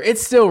sure,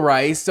 it's still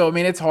Rice. So I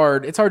mean, it's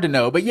hard to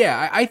know. But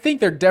yeah, I think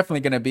they're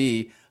definitely gonna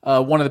be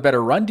one of the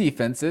better run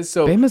defenses.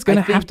 So Bama's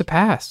gonna have to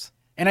pass.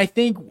 And I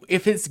think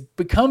if it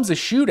becomes a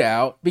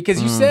shootout,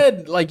 because you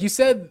said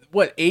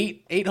what,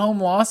 eight home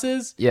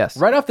losses? Yes.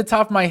 Right off the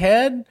top of my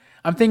head,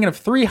 I'm thinking of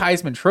 3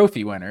 Heisman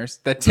Trophy winners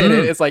that did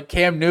it. It's like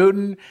Cam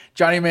Newton,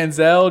 Johnny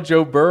Manziel,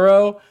 Joe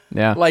Burrow.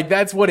 Yeah. Like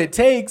that's what it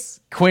takes.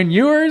 Quinn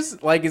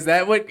Ewers, like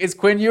is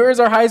Quinn Ewers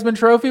our Heisman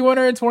Trophy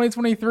winner in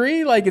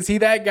 2023? Like is he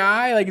that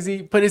guy? Like is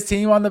he put his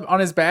team on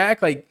his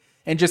back? Like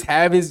and just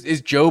have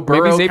his Joe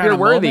Burrow. Maybe Xavier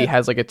Worthy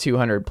has like a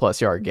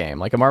 200+ yard game,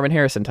 like a Marvin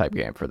Harrison type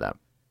game for them.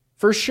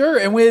 For sure.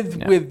 And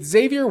with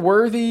Xavier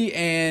Worthy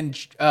and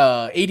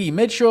A.D.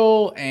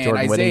 Mitchell and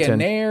Jordan Isaiah Whittington.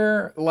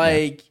 Nair,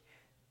 like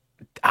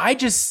I've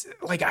just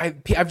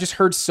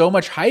heard so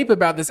much hype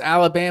about this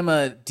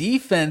Alabama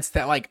defense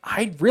that like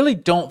I really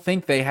don't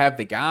think they have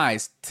the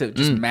guys to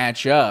just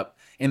match up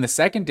in the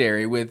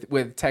secondary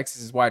with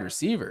Texas's wide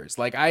receivers.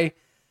 Like I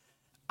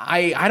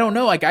don't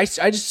know. Like I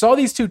just saw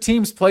these two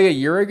teams play a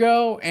year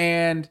ago,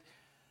 and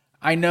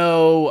I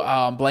know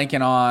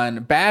blanking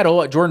on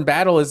Battle. Jordan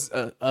Battle is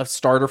a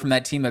starter from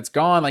that team that's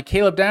gone. Like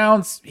Caleb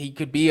Downs, he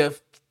could be a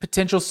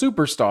potential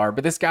superstar,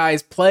 but this guy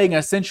is playing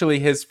essentially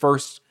his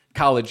first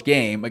college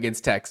game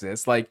against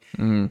Texas. Like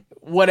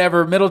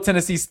whatever, Middle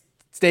Tennessee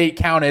State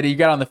counted, you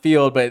got on the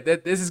field, but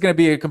this is going to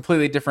be a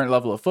completely different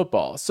level of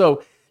football.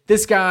 So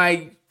this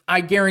guy,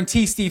 I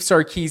guarantee Steve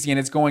Sarkisian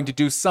is going to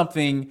do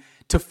something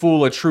to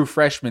fool a true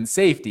freshman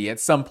safety at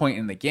some point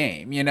in the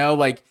game. You know,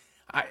 like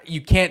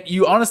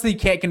you honestly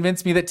can't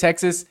convince me that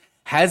Texas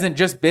hasn't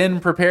just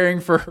been preparing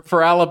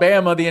for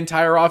Alabama the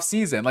entire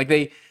offseason. Like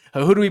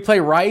who do we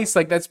play? Rice?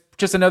 Like that's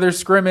just another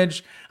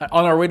scrimmage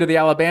on our way to the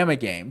Alabama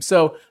game.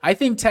 So I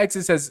think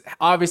Texas has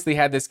obviously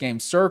had this game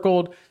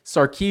circled.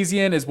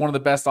 Sarkisian is one of the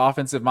best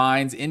offensive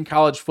minds in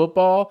college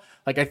football.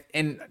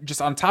 And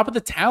just on top of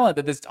the talent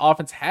that this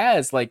offense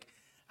has, like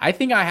I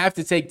think I have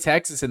to take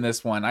Texas in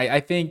this one. I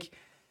think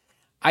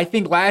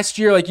last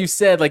year, like you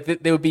said, like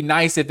they would be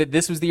nice if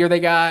this was the year they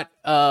got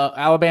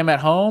Alabama at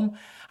home.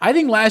 I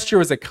think last year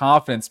was a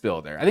confidence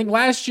builder. I think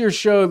last year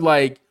showed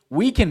like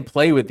we can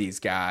play with these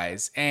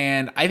guys,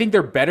 and I think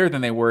they're better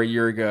than they were a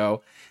year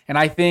ago. And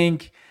I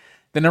think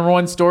the number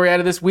one story out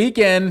of this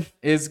weekend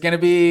is going to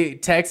be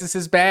Texas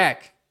is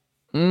back.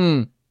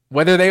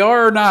 Whether they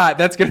are or not,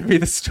 that's going to be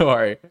the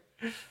story.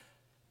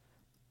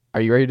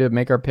 Are you ready to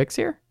make our picks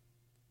here?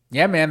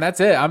 Yeah, man, that's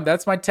it.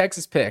 That's my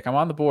Texas pick. I'm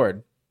on the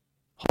board.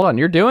 Hold on,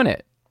 you're doing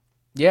it.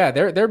 Yeah,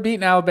 they're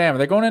beating Alabama.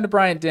 They're going into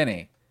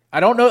Bryant-Denny. I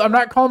don't know. I'm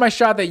not calling my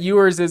shot that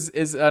Ewers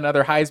is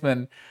another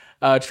Heisman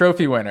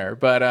trophy winner,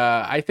 but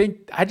I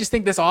just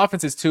think this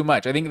offense is too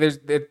much. I think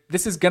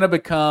this is going to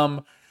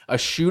become a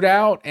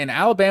shootout, and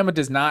Alabama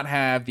does not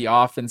have the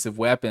offensive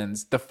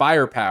weapons, the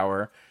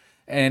firepower.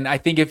 And I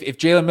think if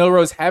Jalen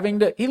Milroe's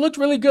he looked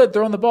really good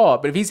throwing the ball,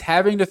 but if he's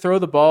having to throw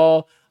the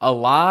ball a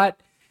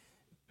lot,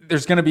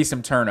 there's going to be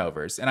some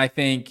turnovers. And I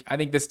think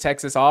this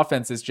Texas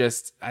offense is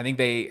just, I think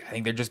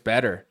they're just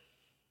better.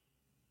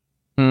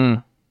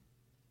 I'm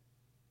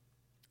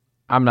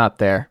not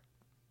there.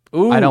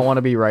 Ooh. I don't want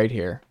to be right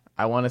here.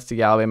 I want to see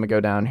Alabama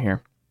go down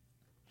here.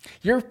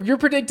 You're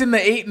predicting the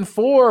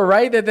 8-4,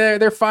 right? That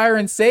they're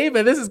firing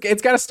Saban.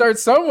 It's got to start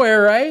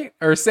somewhere, right?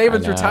 Or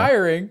Saban's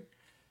retiring.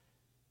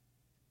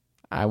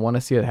 I want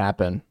to see it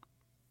happen.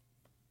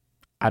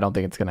 I don't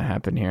think it's going to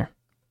happen here.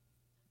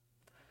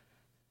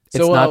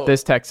 It's not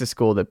this Texas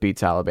school that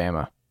beats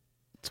Alabama.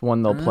 It's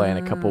one they'll play in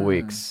a couple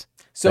weeks.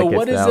 So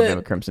what is the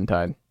Alabama it? Crimson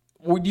Tide.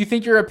 Do you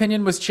think your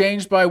opinion was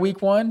changed by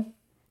week 1?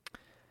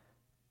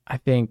 I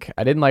think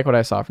I didn't like what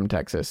I saw from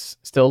Texas.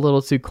 Still a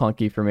little too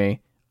clunky for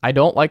me. I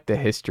don't like the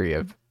history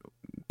of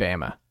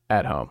Bama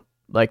at home.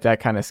 Like, that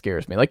kind of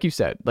scares me. Like you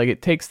said, like,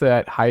 it takes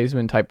that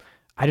Heisman type.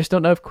 I just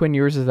don't know if Quinn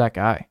Ewers is that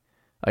guy.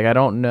 Like, I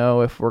don't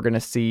know if we're going to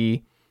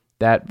see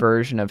that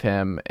version of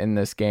him in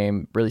this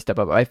game really step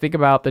up. I think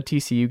about the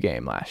TCU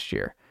game last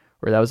year,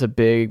 where that was a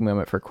big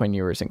moment for Quinn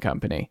Ewers and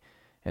company,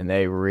 and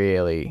they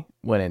really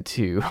went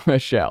into a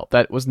shell.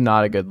 That was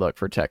not a good look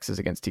for Texas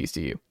against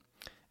TCU.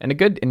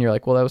 And you're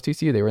like, well, that was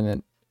TCU. They were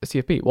in the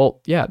CFP.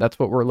 Well, yeah, that's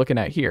what we're looking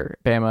at here.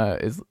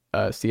 Bama is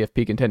a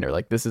CFP contender.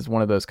 Like, this is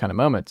one of those kind of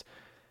moments.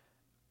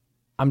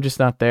 I'm just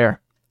not there.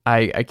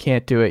 I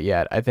can't do it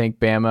yet. I think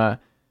Bama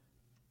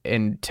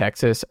and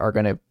Texas are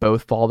going to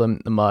both fall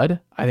in the mud.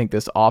 I think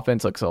this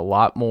offense looks a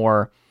lot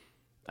more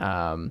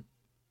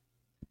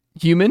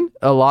human,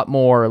 a lot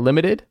more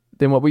limited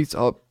than what we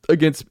saw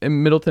against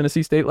Middle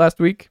Tennessee State last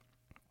week.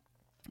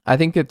 I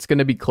think it's going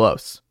to be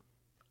close.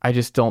 I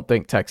just don't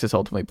think Texas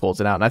ultimately pulls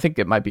it out. And I think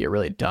it might be a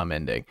really dumb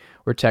ending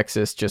where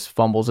Texas just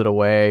fumbles it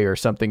away or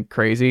something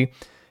crazy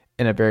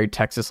in a very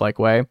Texas-like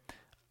way.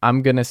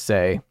 I'm going to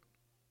say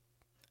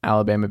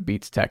Alabama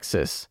beats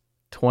Texas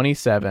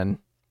 27-23.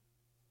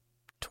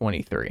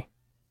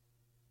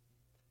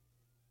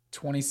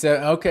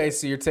 27. Okay,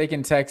 so you're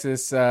taking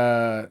Texas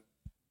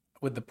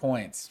with the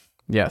points.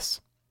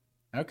 Yes.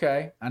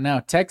 Okay. I know.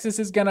 Texas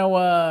is going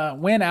to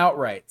win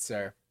outright,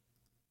 sir.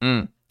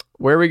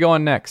 Where are we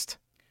going next?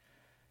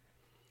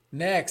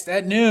 Next,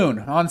 at noon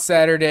on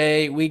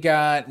Saturday, we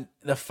got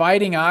the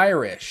Fighting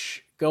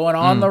Irish going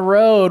on the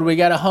road. We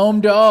got a home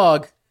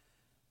dog,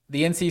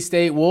 the NC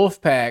State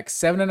Wolfpack,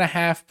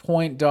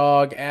 7.5-point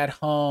dog at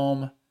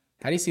home.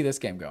 How do you see this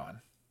game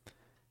going?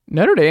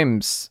 Notre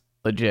Dame's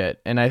legit,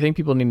 and I think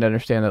people need to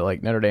understand that,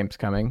 like, Notre Dame's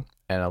coming,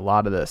 and a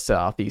lot of the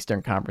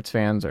Southeastern Conference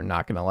fans are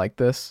not going to like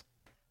this.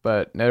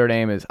 But Notre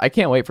Dame is... I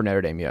can't wait for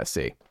Notre Dame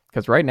USC,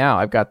 because right now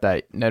I've got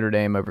that Notre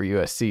Dame over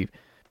USC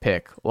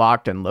pick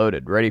locked and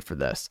loaded, ready for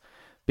this,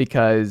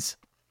 because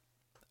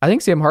I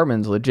think Sam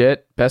Hartman's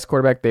legit, best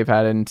quarterback they've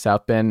had in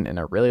South Bend in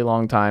a really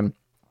long time.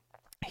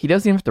 He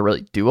doesn't even have to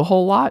really do a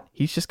whole lot.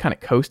 He's just kind of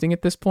coasting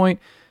at this point.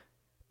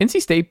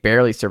 NC State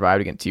barely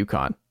survived against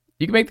UConn.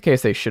 You can make the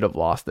case they should have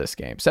lost this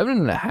game.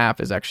 7.5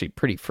 is actually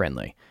pretty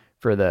friendly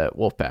for the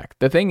Wolfpack.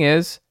 The thing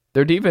is,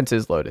 their defense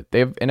is loaded. They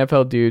have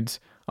NFL dudes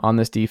on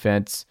this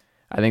defense.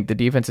 I think the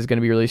defense is going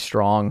to be really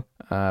strong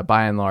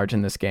by and large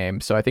in this game.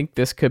 So I think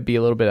this could be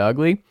a little bit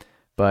ugly,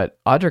 but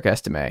Audric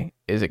Estime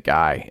is a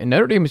guy. And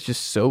Notre Dame is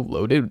just so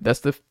loaded.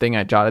 That's the thing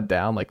I jotted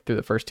down like through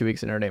the first 2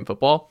 weeks of Notre Dame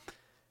football.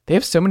 They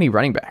have so many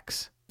running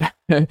backs.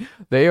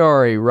 They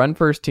are a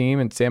run-first team,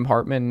 and Sam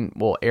Hartman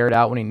will air it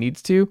out when he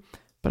needs to,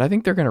 but I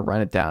think they're going to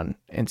run it down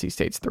NC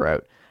State's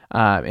throat.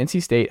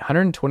 NC State,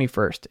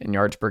 121st in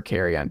yards per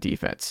carry on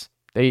defense.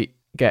 They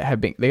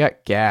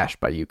got gashed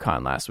by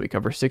UConn last week,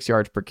 over 6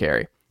 yards per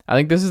carry. I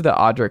think this is the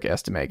Audric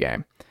Estime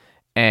game.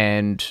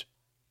 And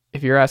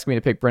if you're asking me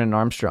to pick Brennan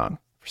Armstrong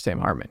for Sam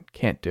Hartman,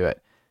 can't do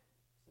it.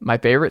 My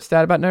favorite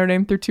stat about Notre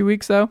Dame through 2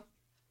 weeks, though,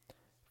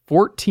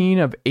 14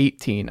 of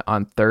 18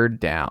 on third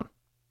down.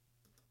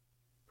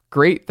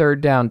 Great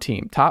third down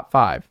team, top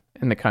 5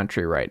 in the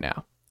country right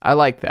now. I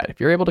like that. If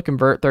you're able to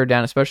convert third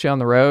down, especially on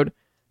the road,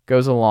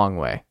 goes a long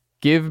way.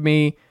 Give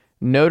me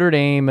Notre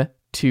Dame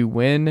to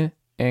win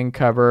and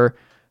cover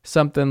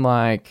something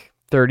like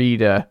 30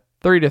 to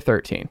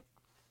 13.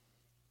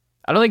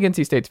 I don't think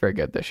NC State's very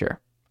good this year.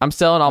 I'm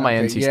selling all my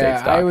NC State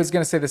stock. I was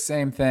gonna say the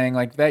same thing.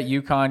 Like that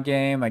UConn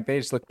game, like they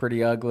just look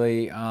pretty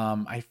ugly.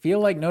 I feel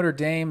like Notre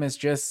Dame is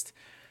just,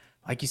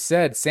 like you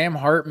said, Sam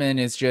Hartman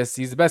is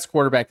he's the best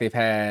quarterback they've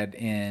had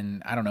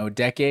in, I don't know, a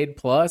decade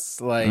plus.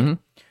 Like,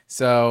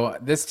 so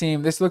this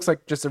looks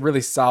like just a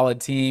really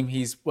solid team.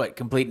 He's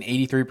completing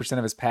 83%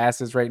 of his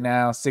passes right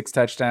now, 6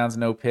 touchdowns,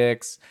 no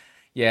picks.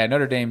 Yeah,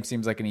 Notre Dame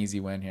seems like an easy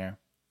win here.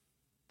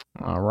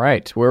 All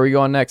right. Where are we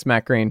going next,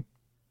 Matt Green?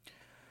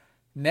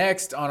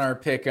 Next on our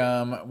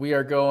pick'em, we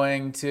are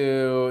going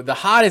to the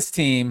hottest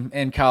team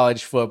in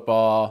college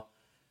football.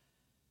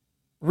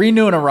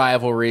 Renewing a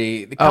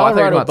rivalry. The Colorado I thought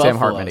you were about Buffaloes. Sam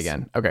Hartman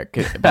again.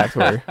 Okay, back to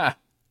where.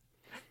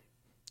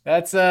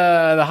 That's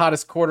the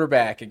hottest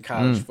quarterback in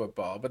college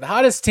football, but the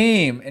hottest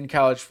team in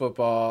college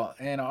football,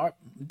 and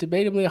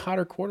debatably a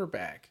hotter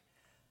quarterback,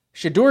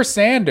 Shedeur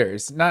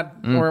Sanders.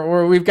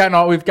 Or we've gotten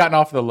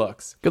off the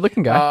looks. Good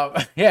looking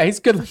guy. Yeah, he's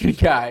a good looking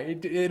guy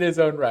in his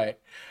own right.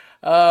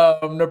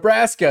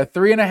 Nebraska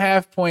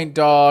 3.5-point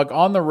dog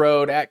on the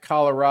road at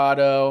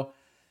Colorado.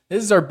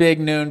 This is our big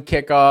noon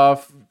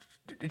kickoff.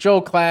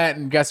 Joel Klatt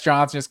and Gus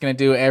Johnson just going to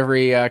do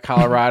every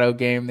Colorado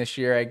game this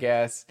year, I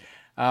guess.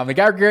 They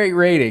got great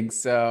ratings,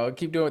 so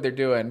keep doing what they're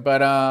doing.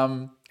 But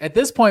at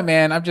this point,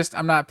 man,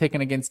 I'm not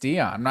picking against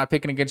Deion. I'm not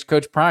picking against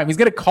Coach Prime. He's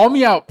going to call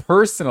me out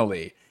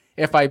personally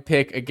if I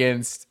pick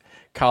against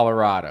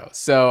Colorado.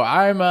 So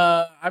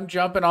I'm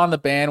jumping on the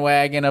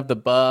bandwagon of the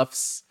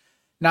Buffs.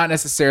 Not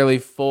necessarily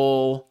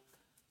full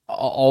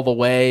all the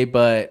way,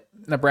 but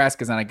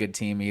Nebraska's not a good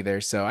team either.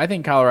 So I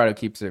think Colorado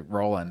keeps it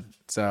rolling.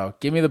 So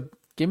give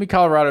me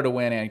Colorado to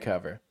win and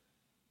cover.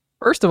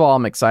 First of all,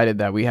 I'm excited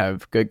that we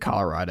have good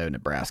Colorado,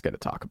 Nebraska to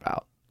talk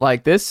about.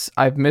 Like this,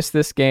 I've missed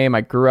this game.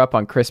 I grew up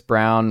on Chris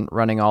Brown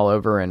running all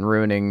over and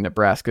ruining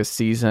Nebraska's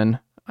season.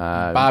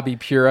 Bobby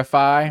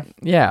Purify.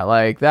 Yeah,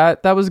 like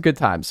that was a good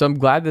time. So I'm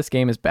glad this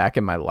game is back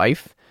in my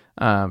life,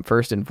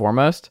 first and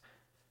foremost.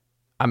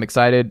 I'm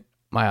excited.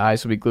 My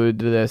eyes will be glued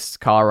to this.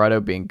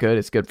 Colorado being good.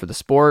 It's good for the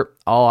sport.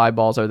 All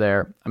eyeballs are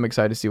there. I'm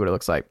excited to see what it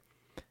looks like.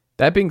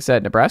 That being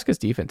said, Nebraska's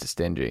defense is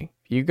stingy.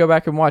 You go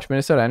back and watch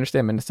Minnesota. I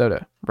understand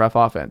Minnesota. Rough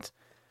offense.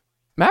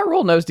 Matt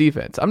Rule knows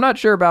defense. I'm not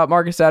sure about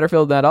Marcus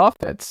Satterfield and that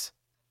offense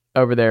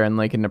over there in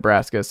Lincoln,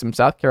 Nebraska. Some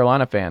South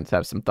Carolina fans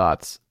have some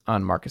thoughts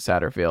on Marcus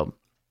Satterfield.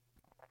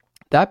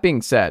 That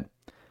being said,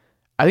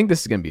 I think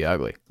this is going to be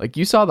ugly. Like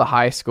you saw the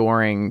high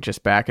scoring,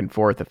 just back and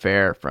forth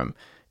affair from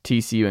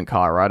TCU and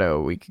Colorado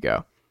a week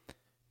ago.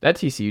 That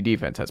TCU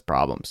defense has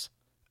problems.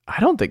 I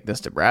don't think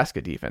this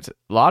Nebraska defense,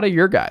 a lot of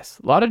your guys,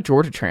 a lot of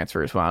Georgia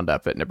transfers wound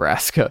up at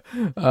Nebraska.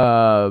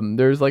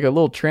 There's like a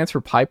little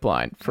transfer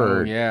pipeline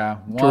for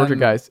Georgia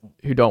guys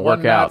who don't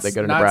work out. They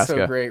go to Nebraska.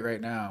 Not so great right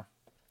now.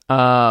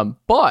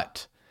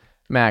 But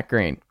Matt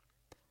Green,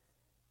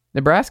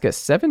 Nebraska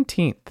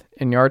 17th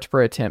in yards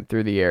per attempt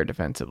through the air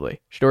defensively.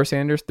 Shedeur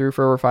Sanders threw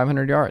for over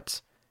 500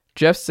 yards.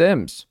 Jeff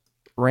Sims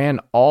ran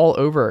all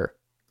over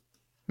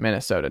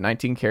Minnesota,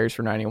 19 carries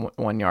for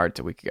 91 yards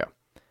a week ago.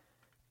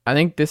 I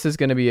think this is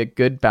going to be a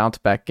good bounce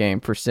back game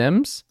for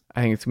Sims.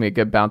 I think it's going to be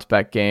a good bounce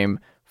back game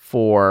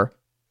for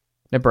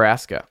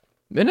Nebraska.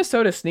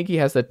 Minnesota sneaky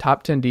has the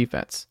top 10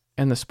 defense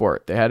in the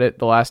sport. They had it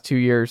the last 2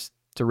 years.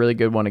 It's a really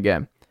good one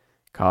again.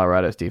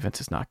 Colorado's defense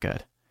is not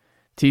good.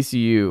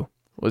 TCU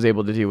was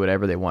able to do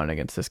whatever they wanted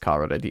against this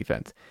Colorado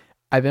defense.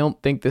 I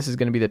don't think this is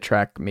going to be the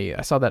track meet.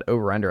 I saw that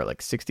over-under at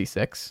like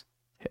 66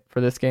 for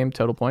this game,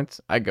 total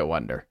points. I'd go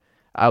under.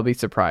 I'll be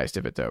surprised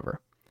if it's over.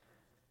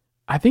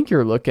 I think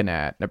you're looking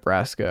at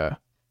Nebraska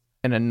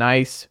in a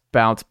nice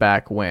bounce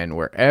back win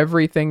where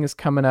everything is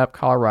coming up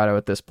Colorado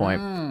at this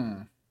point.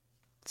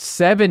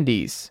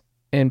 70s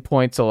in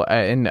points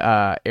in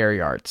air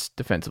yards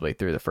defensively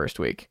through the first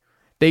week.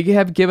 They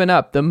have given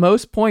up the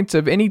most points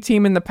of any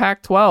team in the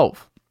Pac-12.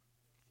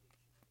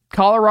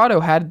 Colorado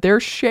had their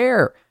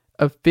share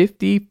of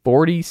 50,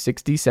 40,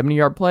 60,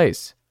 70-yard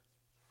plays.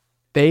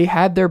 They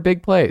had their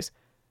big plays.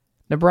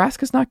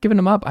 Nebraska's not giving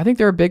them up. I think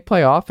they're a big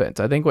play offense.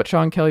 I think what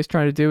Sean Kelly's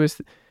trying to do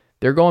is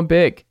they're going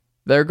big.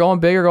 They're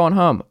going big or going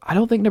home. I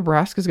don't think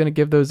Nebraska's going to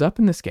give those up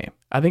in this game.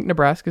 I think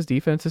Nebraska's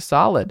defense is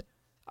solid.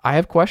 I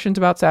have questions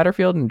about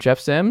Satterfield and Jeff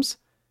Sims.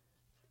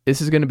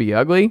 This is going to be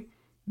ugly.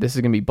 This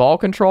is going to be ball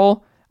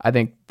control. I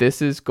think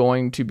this is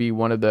going to be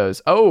one of those,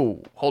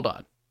 oh, hold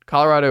on.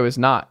 Colorado is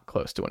not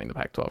close to winning the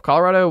Pac-12.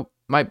 Colorado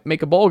might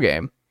make a bowl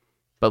game,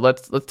 but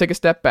let's take a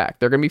step back.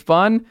 They're going to be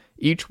fun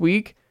each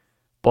week.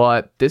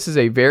 But this is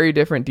a very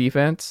different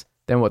defense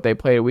than what they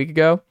played a week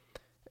ago.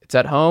 It's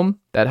at home.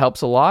 That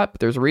helps a lot. But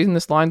there's a reason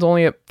this line's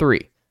only at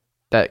 3.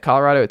 That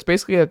Colorado, it's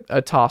basically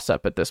a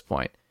toss-up at this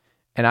point.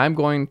 And I'm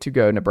going to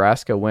go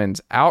Nebraska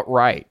wins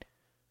outright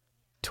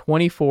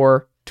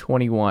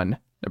 24-21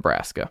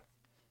 Nebraska.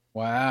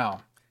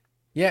 Wow.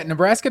 Yeah,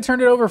 Nebraska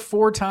turned it over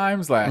 4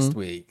 times last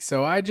week.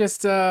 So I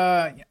just,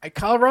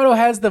 Colorado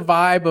has the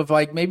vibe of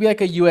maybe a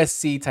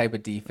USC type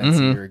of defense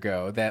a year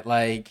ago that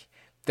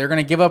they're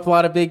going to give up a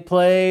lot of big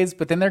plays,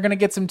 but then they're going to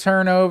get some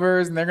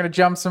turnovers and they're going to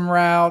jump some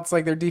routes.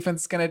 Their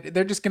defense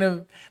they're just going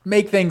to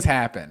make things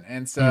happen.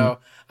 And so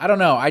I don't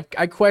know. I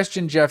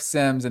question Jeff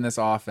Sims in this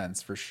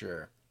offense for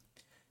sure.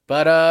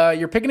 But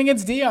you're picking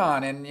against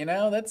Dion, and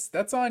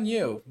that's on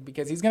you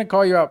because he's gonna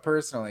call you out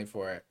personally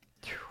for it.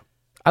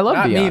 I love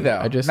Not Dion. me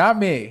though. Not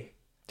me.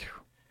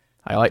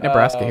 I like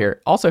Nebraska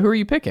here. Also, who are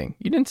you picking?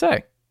 You didn't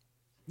say.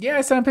 Yeah,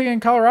 I said I'm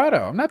picking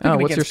Colorado. I'm not picking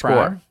what's against your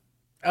score? Prime.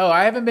 Oh,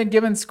 I haven't been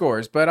given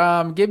scores,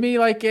 but give me a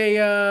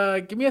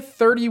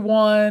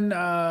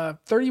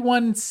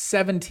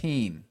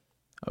 31-17.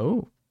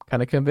 Oh,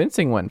 kind of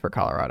convincing one for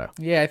Colorado.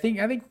 Yeah, I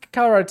think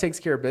Colorado takes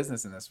care of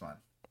business in this one.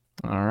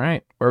 All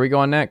right. Where are we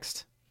going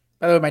next?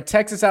 By the way, my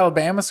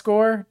Texas-Alabama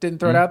score, didn't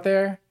throw it out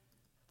there,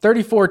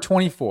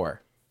 34-24. Wow.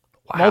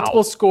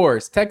 Multiple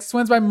scores. Texas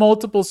wins by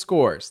multiple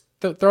scores.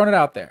 Throwing it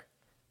out there.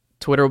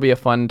 Twitter will be a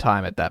fun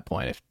time at that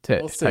point if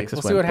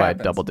Texas wins by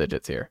double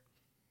digits here.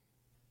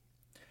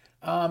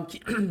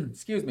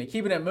 Excuse me.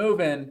 Keeping it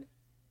moving.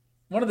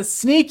 One of the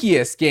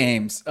sneakiest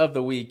games of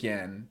the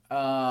weekend.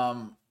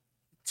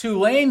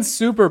 Tulane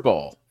Super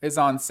Bowl is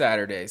on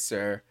Saturday,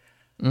 sir.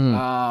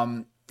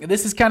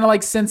 This is kind of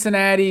like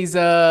Cincinnati's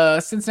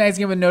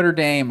game with Notre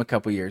Dame a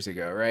couple years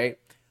ago, right?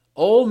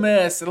 Ole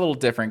Miss, a little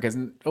different because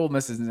Ole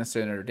Miss isn't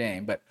necessarily Notre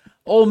Dame, but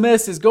Ole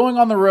Miss is going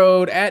on the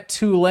road at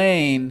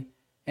Tulane,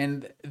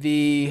 and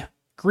the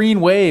Green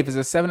Wave is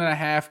a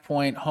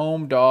 7.5-point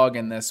home dog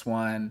in this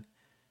one.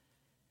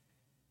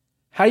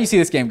 How do you see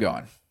this game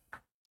going?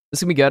 This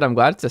is going to be good. I'm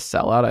glad it's a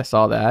sellout. I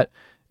saw that.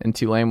 And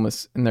Tulane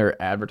was in their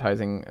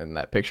advertising in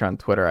that picture on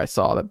Twitter. I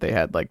saw that they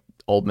had like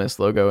Ole Miss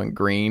logo in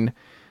green.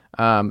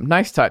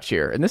 Nice touch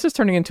here. And this is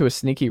turning into a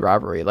sneaky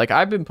rivalry. Like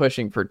I've been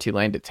pushing for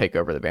Tulane to take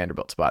over the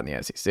Vanderbilt spot in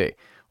the SEC.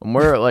 When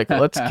we're like,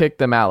 let's kick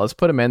them out. Let's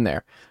put them in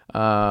there.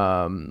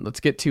 Let's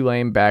get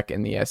Tulane back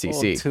in the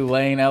SEC.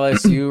 Tulane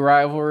LSU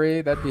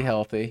rivalry. That'd be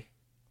healthy.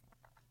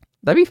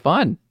 That'd be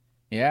fun.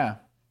 Yeah.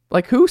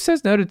 Like who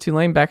says no to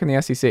Tulane back in the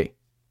SEC?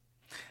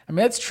 I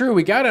mean, that's true.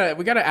 We got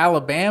a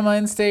Alabama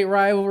in-state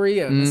rivalry,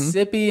 a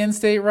Mississippi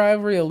in-state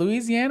rivalry, a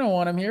Louisiana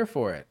one. I'm here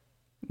for it.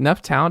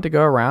 Enough talent to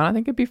go around. I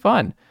think it'd be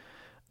fun.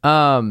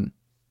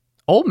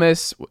 Ole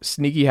Miss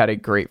sneaky had a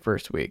great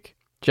first week.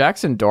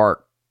 Jackson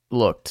Dart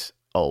looked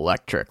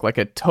electric, like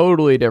a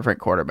totally different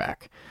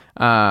quarterback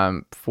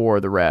for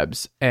the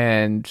Rebs.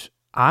 And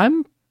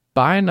I'm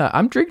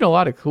drinking a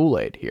lot of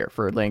Kool-Aid here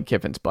for Lane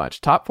Kiffin's bunch.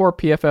 Top 4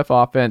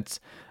 PFF offense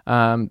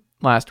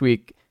last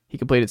week. He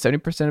completed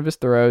 70% of his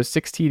throws,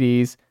 6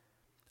 TDs.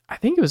 I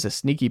think it was the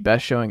sneaky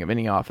best showing of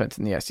any offense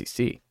in the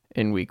SEC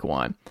in week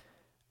 1.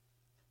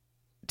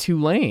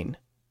 Tulane,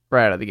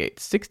 right out of the gate,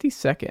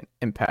 62nd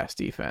in pass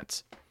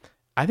defense.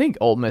 I think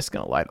Ole Miss is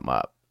going to light them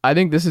up. I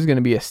think this is going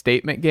to be a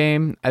statement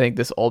game. I think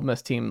this Ole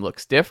Miss team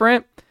looks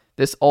different.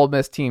 This Ole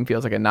Miss team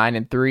feels like a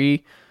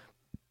 9-3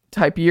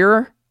 type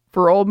year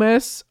for Ole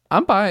Miss.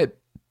 I'm buying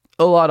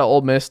a lot of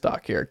Ole Miss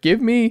stock here. Give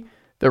me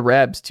the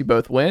Rebs to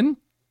both win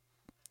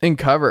and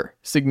cover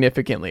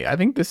significantly. I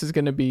think this is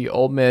going to be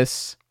Ole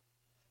Miss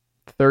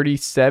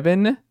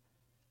 37,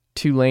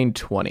 Tulane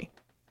 20.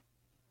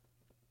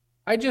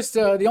 I just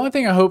the only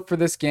thing I hope for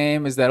this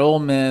game is that Ole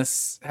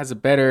Miss has a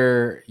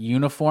better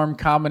uniform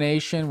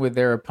combination with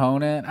their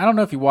opponent. I don't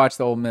know if you watched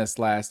the Ole Miss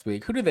last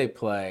week. Who did they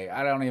play?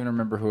 I don't even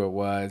remember who it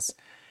was.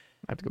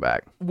 I have to go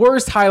back.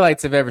 Worst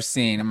highlights I've ever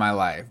seen in my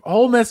life.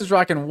 Ole Miss is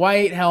rocking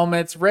white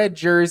helmets, red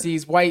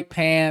jerseys, white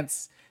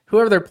pants.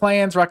 Whoever they're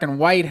playing is rocking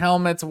white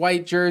helmets,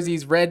 white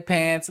jerseys, red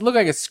pants. It looked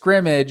like a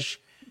scrimmage.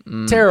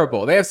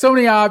 Terrible. They have so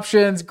many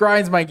options.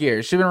 Grinds my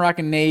gears. Should have been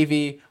rocking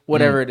navy,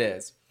 whatever it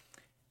is.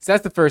 So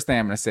that's the first thing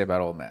I'm going to say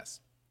about Ole Miss.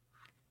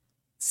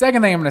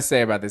 Second thing I'm going to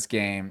say about this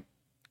game,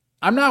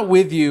 I'm not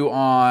with you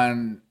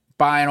on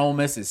buying Ole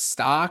Miss's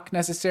stock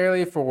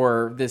necessarily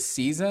for this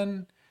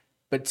season,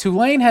 but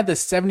Tulane had the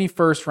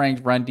 71st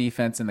ranked run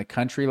defense in the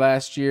country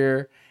last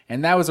year,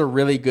 and that was a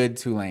really good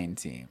Tulane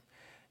team.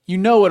 You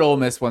know what Ole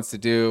Miss wants to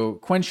do.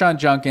 Quinshon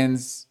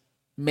Judkins,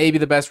 maybe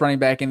the best running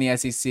back in the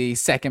SEC,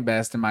 second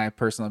best in my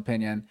personal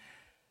opinion.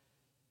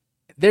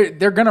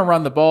 They're going to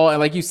run the ball, and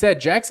like you said,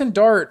 Jackson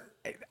Dart,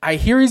 I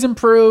hear he's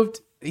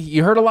improved.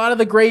 You heard a lot of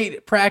the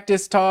great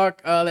practice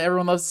talk that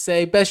everyone loves to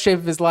say. Best shape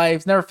of his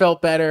life. Never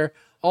felt better.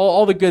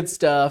 All the good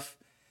stuff.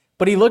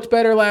 But he looked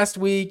better last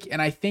week,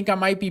 and I think I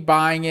might be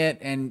buying it.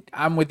 And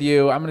I'm with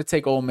you. I'm going to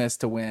take Ole Miss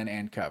to win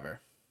and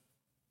cover.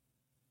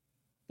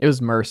 It was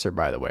Mercer,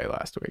 by the way,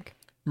 last week.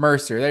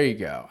 Mercer, there you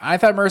go. I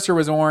thought Mercer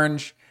was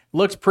orange.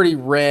 Looked pretty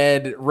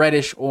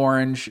reddish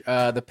orange,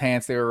 the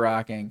pants they were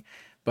rocking.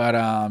 But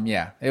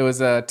yeah, it was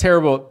a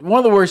terrible, one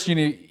of the worst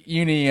uni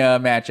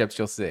matchups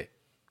you'll see.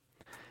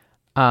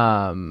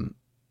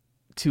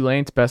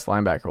 Tulane's best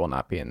linebacker will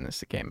not be in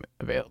this game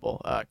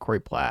available. Corey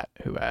Platt,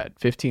 who had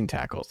 15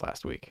 tackles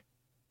last week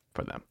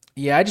for them.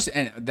 Yeah,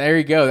 and there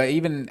you go. They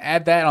even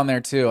add that on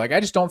there too. Like I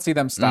just don't see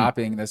them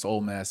stopping this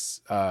Ole Miss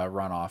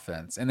run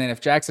offense. And then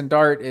if Jackson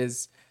Dart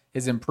is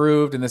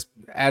improved and this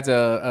adds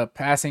a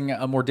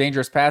more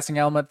dangerous passing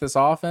element to this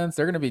offense,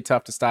 they're going to be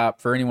tough to stop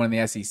for anyone in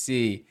the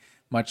SEC.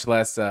 Much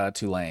less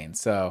Tulane.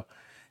 So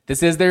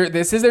this is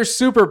their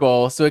Super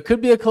Bowl. So it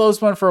could be a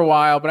close one for a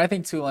while, but I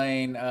think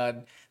Tulane,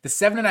 The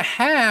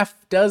 7.5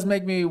 does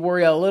make me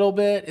worry a little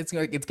bit. It's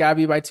got to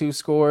be by 2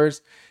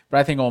 scores, but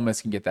I think Ole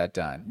Miss can get that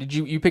done. Did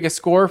you pick a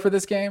score for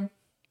this game?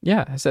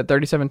 Yeah, I said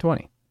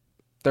 37-20.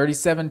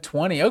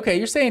 37-20. Okay,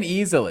 you're saying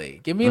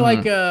easily. Give me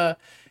like a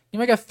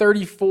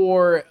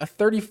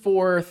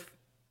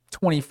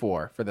 34-24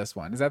 for this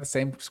one. Is that the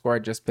same score I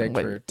just picked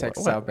for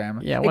Texas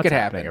Alabama? Yeah, it could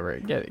happen.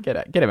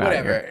 Get him out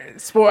of here. You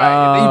put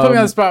me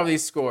on the spot with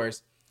these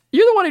scores.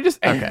 You're the one who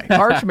just okay.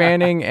 Arch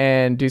Manning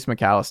and Deuce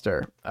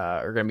McAllister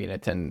are going to be in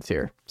attendance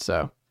here.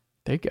 So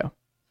there you go.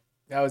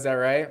 Oh, is that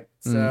right?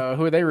 So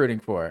who are they rooting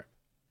for?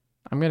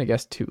 I'm going to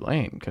guess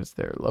Tulane because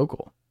they're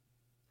local.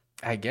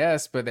 I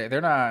guess, but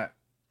they're not.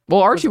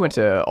 Well, Archie went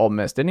to Ole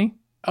Miss, didn't he?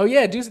 Oh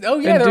yeah, Deuce. Oh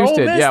yeah, and they're Deuce Ole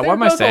did. Miss. Yeah, They're what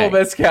am I both saying? Ole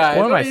Miss guys.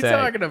 What am I you saying?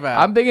 talking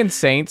about? I'm thinking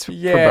Saints for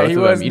Yeah, both he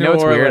of was them. You know New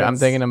what's weird? I'm Orleans.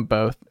 thinking them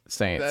both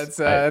Saints.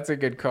 That's a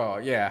good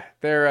call. Yeah,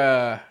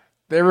 they're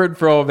rooting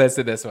for Ole Miss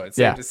in this one.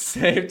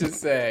 Safe to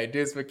say,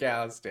 Deuce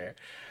McAllister.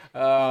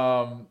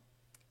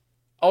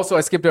 Also,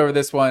 I skipped over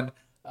this one.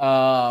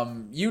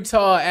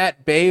 Utah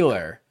at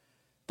Baylor.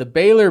 The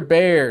Baylor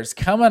Bears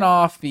coming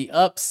off the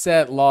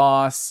upset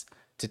loss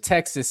to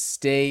Texas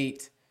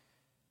State,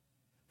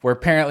 where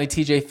apparently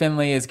TJ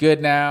Finley is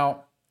good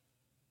now.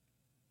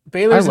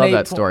 Baylor's I love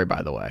that story,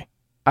 by the way.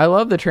 I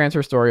love the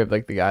transfer story of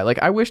like the guy. Like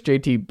I wish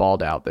JT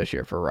balled out this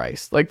year for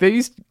Rice. Like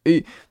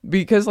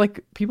because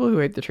like people who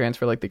hate the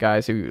transfer, like the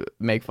guys who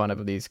make fun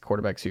of these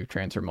quarterbacks who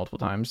transfer multiple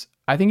times.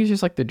 I think he's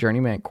just like the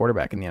journeyman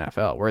quarterback in the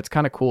NFL, where it's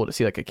kind of cool to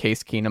see like a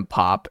Case Keenum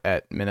pop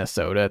at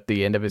Minnesota at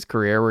the end of his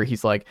career, where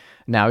he's like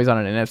now he's on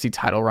an NFC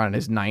title run in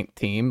his 9th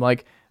team.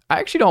 Like I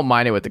actually don't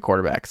mind it with the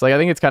quarterbacks. Like I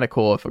think it's kind of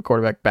cool if a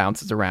quarterback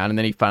bounces around and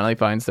then he finally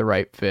finds the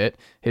right fit.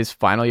 His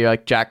final year,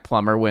 like Jack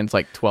Plummer wins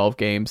like 12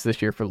 games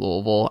this year for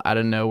Louisville out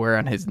of nowhere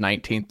on his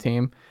 19th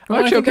team.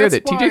 I'm actually okay with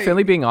it. TJ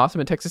Finley being awesome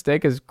at Texas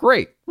State is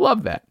great.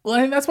 Love that. Well,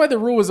 I think that's why the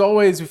rule was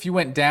always if you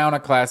went down a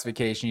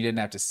classification, you didn't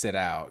have to sit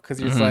out because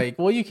you're just like,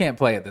 well, you can't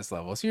play at this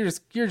level, so you're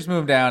just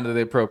moved down to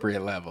the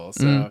appropriate level.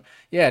 So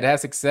yeah, to have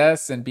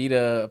success and beat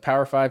a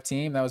Power 5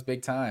 team, that was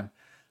big time.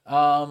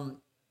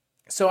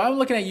 So I'm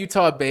looking at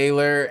Utah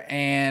Baylor,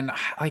 and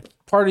like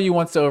part of you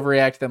wants to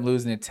overreact to them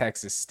losing to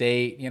Texas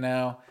State, you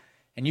know,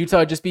 and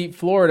Utah just beat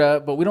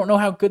Florida, but we don't know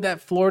how good that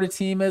Florida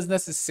team is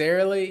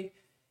necessarily.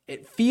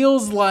 It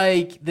feels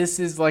like this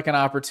is like an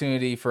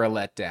opportunity for a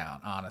letdown,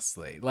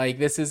 honestly. Like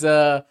it's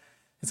gonna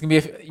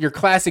be your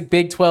classic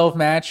Big 12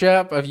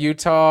 matchup of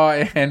Utah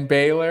and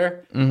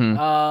Baylor.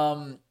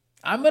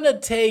 I'm gonna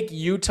take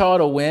Utah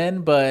to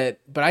win, but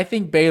I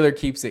think Baylor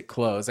keeps it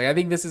close. Like I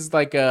think this is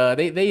like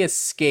they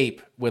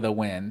escape with a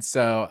win,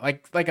 so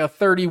like a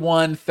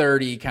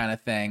 31-30 kind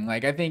of thing.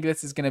 Like I think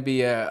this is gonna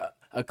be a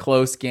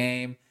close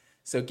game.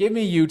 So give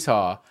me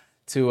Utah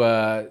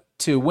to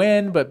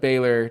win, but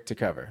Baylor to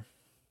cover.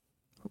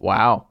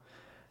 Wow,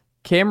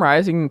 Cam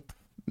Rising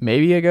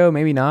maybe a go,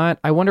 maybe not.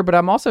 I wonder, but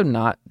I'm also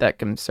not that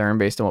concerned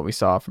based on what we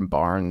saw from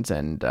Barnes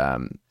and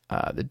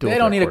the dual. They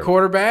don't need a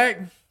quarterback.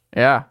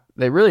 Yeah.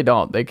 They really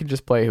don't. They could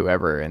just play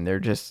whoever, and they're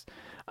just.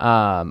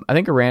 I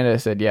think Aranda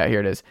said, "Yeah, here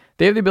it is."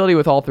 They have the ability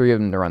with all three of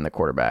them to run the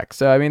quarterback.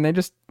 So I mean, it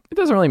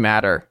doesn't really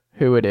matter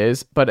who it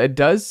is, but it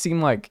does seem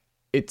like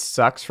it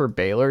sucks for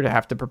Baylor to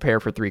have to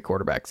prepare for 3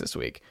 quarterbacks this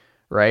week,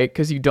 right?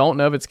 Because you don't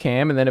know if it's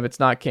Cam, and then if it's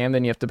not Cam,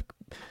 then you have to.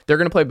 They're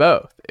going to play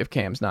both if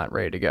Cam's not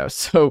ready to go.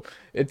 So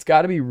it's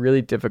got to be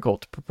really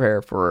difficult to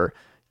prepare for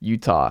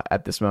Utah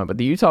at this moment. But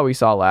the Utah we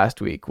saw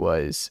last week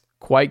was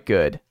quite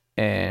good.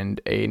 And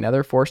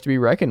another force to be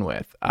reckoned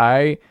with.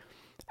 I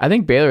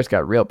think Baylor's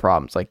got real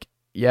problems. Like,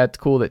 yeah, it's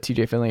cool that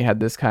TJ Finley had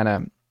this kind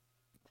of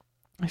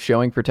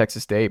showing for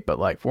Texas State, but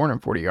like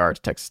 440 yards,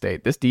 Texas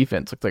State. This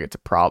defense looks like it's a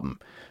problem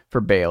for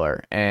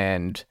Baylor.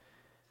 And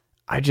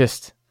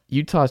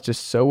Utah's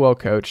just so well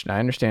coached. And I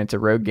understand it's a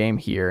road game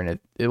here, and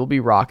it will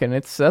be rocking.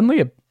 It's suddenly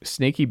a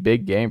sneaky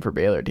big game for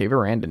Baylor. Dave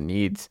Aranda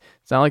needs.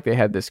 It's not like they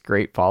had this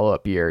great follow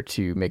up year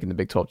to making the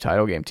Big 12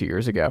 title game 2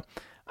 years ago.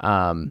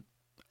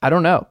 I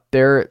don't know.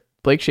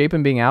 Blake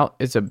Shapen being out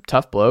is a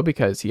tough blow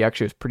because he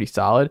actually was pretty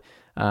solid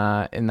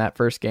in that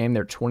first game.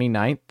 They're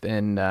 29th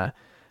in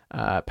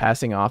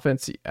passing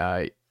offense.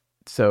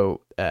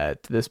 So to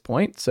this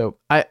point, so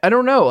I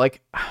don't know.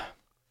 Like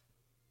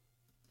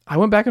I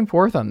went back and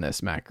forth on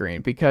this, Matt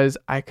Green, because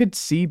I could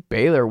see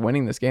Baylor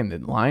winning this game. The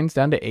line's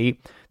down to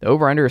 8. The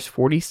over under is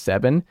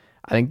 47.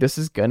 I think this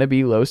is gonna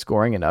be low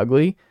scoring and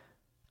ugly.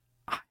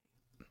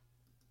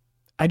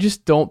 I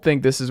just don't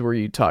think this is where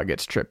Utah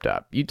gets tripped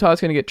up.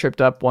 Utah's going to get tripped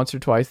up once or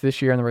twice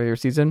this year in the regular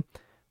season,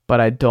 but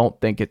I don't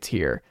think it's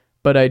here.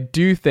 But I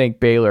do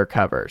think Baylor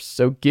covers.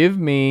 So give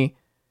me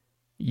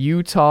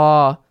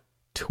Utah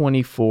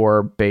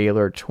 24,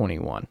 Baylor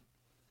 21.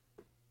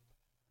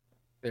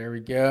 There we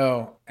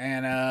go.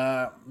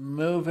 And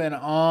moving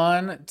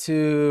on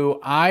to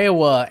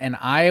Iowa and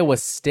Iowa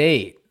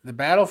State. The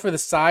battle for the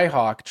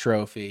Cy-Hawk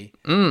Trophy.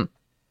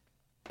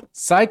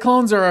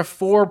 Cyclones are a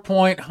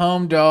 4-point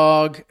home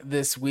dog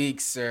this week,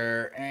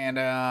 sir, and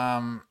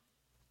a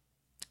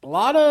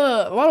lot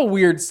of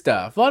weird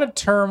stuff, a lot of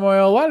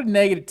turmoil, a lot of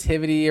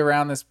negativity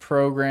around this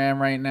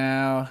program right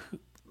now.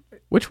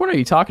 Which one are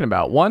you talking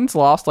about? One's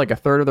lost like a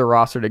third of their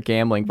roster to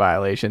gambling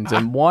violations,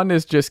 and one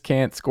is just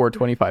can't score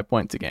 25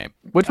 points a game.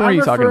 Which one are you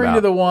talking I'm referring about?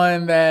 to the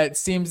one that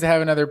seems to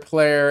have another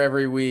player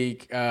every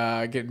week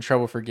get in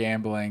trouble for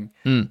gambling.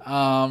 But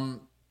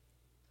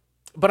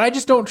I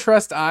just don't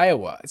trust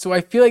Iowa. So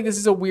I feel like this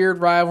is a weird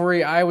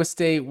rivalry. Iowa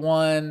State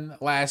won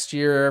last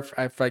year.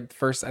 I think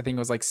it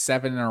was like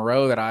 7 in a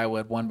row that Iowa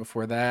had won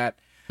before that.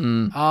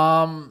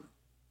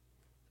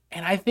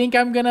 And I think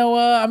I'm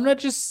gonna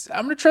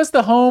trust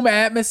the home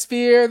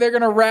atmosphere. They're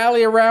gonna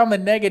rally around the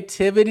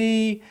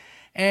negativity,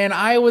 and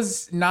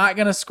Iowa's not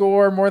gonna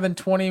score more than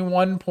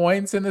 21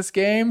 points in this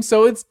game,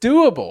 so it's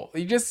doable.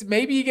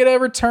 Maybe you get a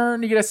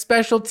return, you get a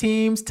special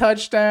teams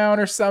touchdown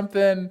or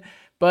something.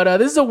 But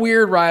this is a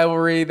weird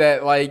rivalry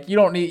that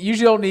you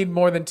usually don't need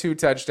more than 2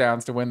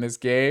 touchdowns to win this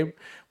game,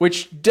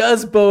 which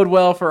does bode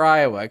well for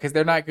Iowa because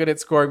they're not good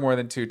at scoring more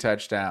than 2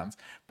 touchdowns.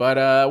 But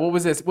what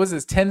was this? Was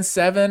this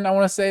 10-7, I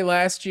want to say,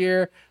 last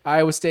year?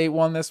 Iowa State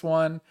won this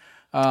one.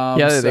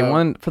 They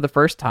won for the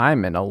first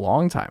time in a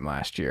long time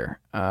last year.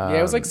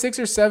 It was like 6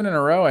 or 7 in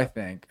a row, I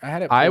think.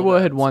 Iowa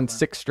had won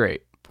 6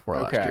 straight before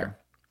last year.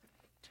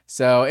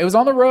 So it was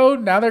on the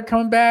road. Now they're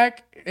coming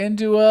back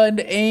into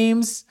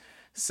Ames.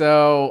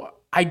 So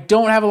I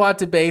don't have a lot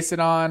to base it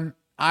on.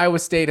 Iowa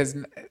State has,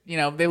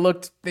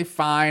 they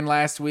fine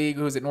last week.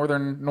 Who was it?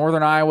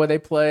 Northern Iowa they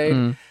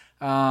played.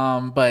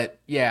 But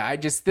yeah,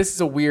 this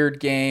is a weird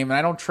game, and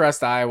I don't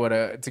trust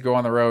Iowa to go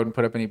on the road and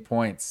put up any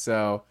points.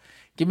 So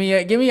give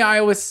me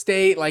Iowa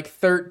State like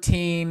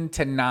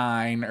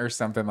 13-9 or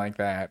something like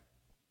that.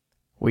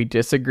 We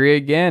disagree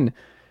again.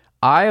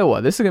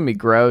 Iowa, this is going to be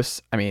gross.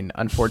 I mean,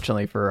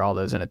 unfortunately for all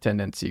those in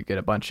attendance, you get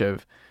a bunch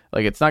of,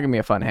 it's not going to be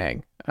a fun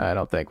hang, I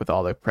don't think, with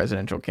all the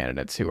presidential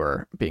candidates who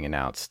are being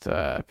announced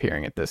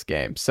appearing at this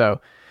game. So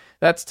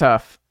that's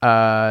tough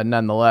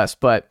nonetheless.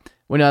 But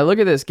when I look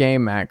at this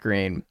game, Matt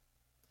Green,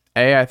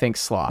 I think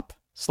slop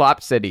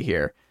city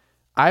here.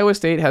 Iowa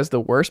State has the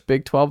worst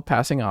Big 12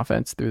 passing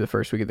offense through the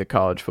first week of the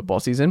college football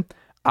season.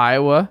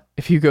 Iowa,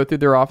 if you go through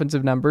their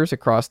offensive numbers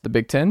across the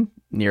Big 10,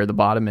 near the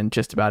bottom in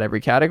just about every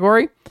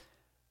category.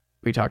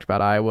 We talked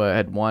about Iowa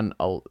had won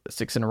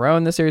 6 in a row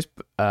in this series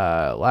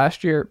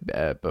last year,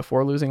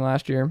 before losing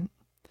last year.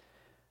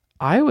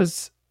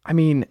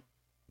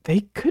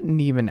 They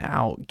couldn't even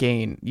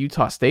outgain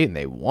Utah State, and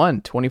they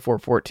won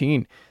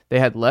 24-14. They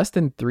had less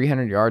than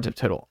 300 yards of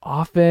total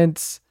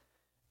offense.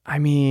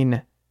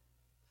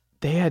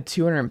 They had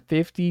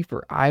 250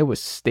 for Iowa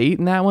State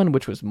in that one,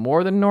 which was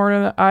more than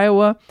Northern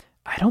Iowa.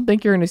 I don't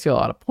think you're going to see a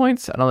lot of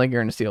points. I don't think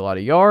you're going to see a lot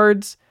of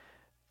yards.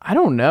 I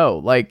don't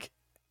know.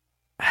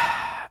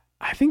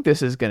 I think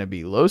this is going to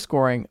be low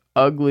scoring,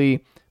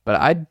 ugly, but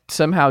I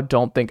somehow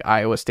don't think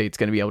Iowa State's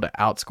going to be able to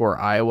outscore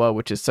Iowa,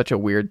 which is such a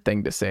weird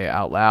thing to say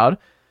out loud.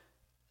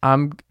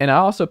 And I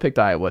also picked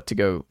Iowa to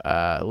go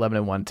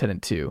 11-1,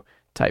 10-2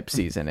 type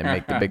season and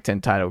make the Big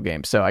Ten title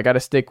game. So I got to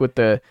stick with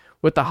the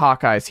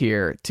Hawkeyes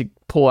here to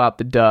pull out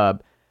the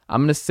dub.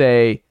 I'm going to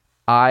say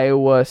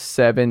Iowa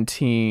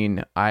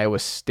 17, Iowa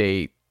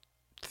State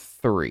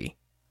 3.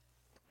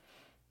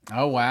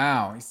 Oh,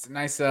 wow. It's a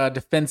nice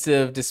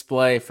defensive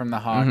display from the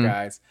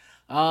Hawkeyes.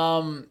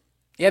 Also,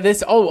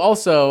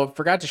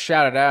 forgot to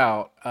shout it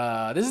out.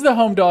 This is the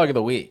home dog of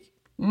the week.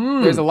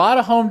 There's a lot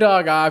of home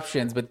dog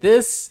options, but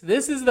this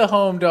is the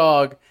home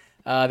dog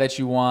that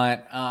you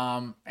want.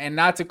 And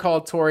not to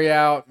call Tori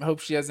out. I hope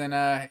she doesn't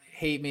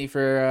hate me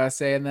for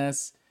saying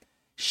this.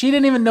 She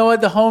didn't even know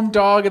what the home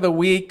dog of the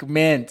week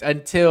meant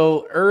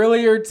until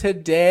earlier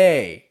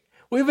today.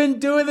 We've been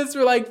doing this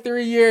for like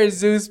 3 years,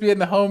 Zeus being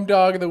the home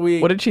dog of the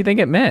week. What did she think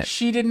it meant?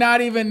 She did not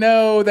even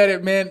know that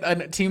it meant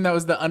a team that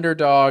was the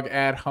underdog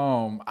at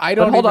home.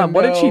 Hold on,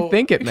 what did she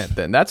think it meant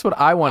then? That's what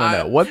I want to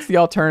know. What's the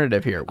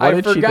alternative here? What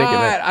did she think it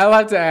meant? I'll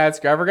have to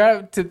ask her. I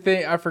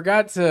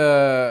forgot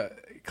to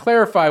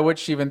clarify what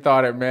she even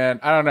thought it meant.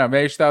 I don't know.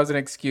 Maybe that was an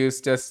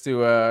excuse just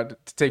to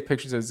take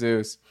pictures of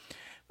Zeus.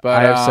 But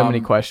I have so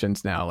many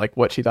questions now, like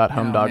what she thought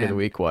home dog of the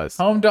week was.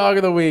 Home dog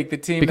of the week, the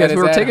team because that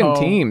we were is taking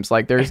home. Teams.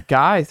 Like there's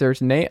guys,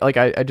 there's name. Like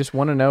I just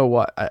want to know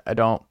what I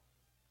don't.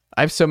 I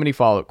have so many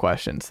follow-up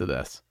questions to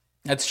this.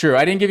 That's true.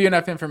 I didn't give you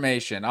enough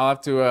information. I'll have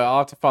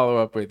to follow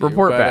up with you.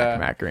 Report back,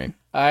 Matt Green.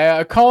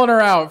 I calling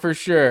her out for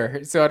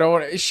sure. So I don't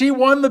want. She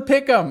won the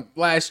pick'em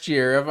last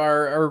year of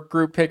our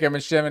group pick'em,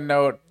 and she doesn't even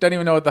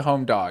know what the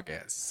home dog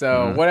is.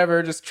 So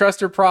whatever, just trust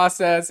her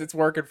process. It's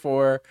working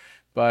for her.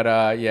 But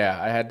I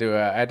had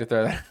to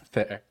throw that out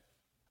there.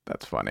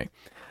 That's funny.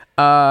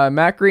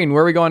 Matt Green,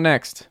 where are we going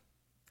next?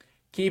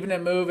 Keeping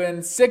it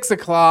moving. 6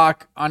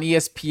 o'clock on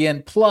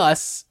ESPN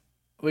Plus.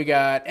 We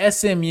got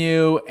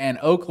SMU and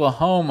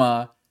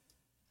Oklahoma.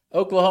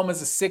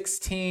 Oklahoma's a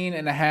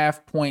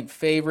 16.5 point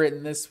favorite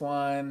in this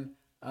one.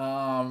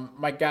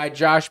 My guy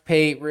Josh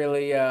Pate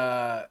really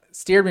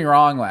steered me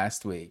wrong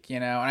last week,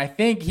 and I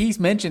think he's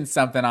mentioned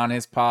something on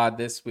his pod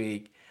this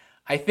week.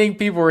 I think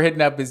people were hitting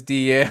up his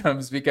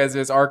DMs because of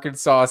his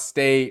Arkansas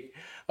State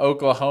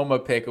Oklahoma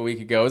pick a week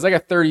ago. It was like a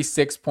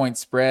 36 point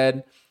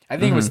spread. I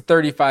think it was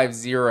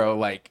 35-0,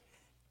 like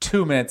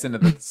 2 minutes into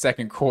the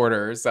second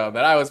quarter or so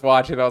that I was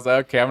watching. I was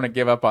like, okay, I'm going to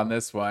give up on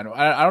this one.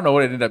 I don't know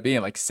what it ended up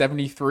being, like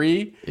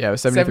 73? Yeah, it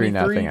was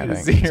 73-0, I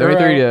think. 0.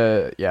 73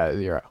 to, 0. Yeah,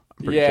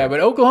 sure. but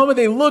Oklahoma,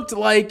 they looked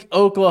like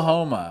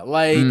Oklahoma.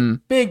 Like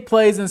big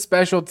plays in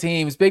special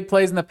teams, big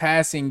plays in the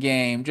passing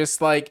game,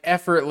 just like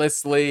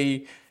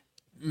effortlessly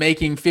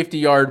making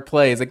 50-yard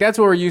plays. Like that's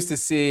what we're used to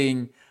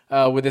seeing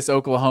with this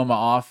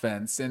Oklahoma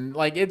offense. And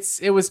like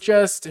it was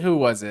just, who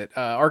was it?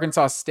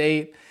 Arkansas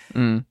State.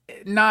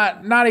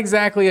 Not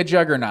exactly a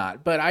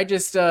juggernaut, but I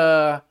just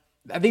I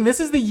think this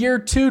is the year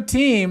 2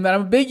 team that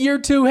I'm a big year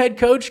 2 head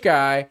coach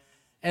guy.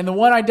 And the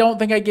one I don't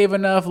think I gave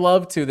enough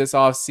love to this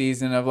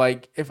offseason of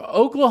like, if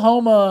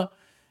Oklahoma,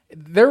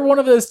 they're one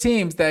of those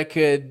teams that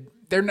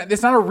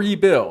it's not a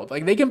rebuild.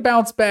 Like they can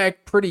bounce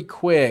back pretty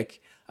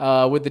quick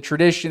with the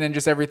tradition and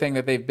just everything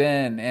that they've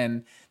been.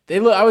 And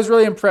I was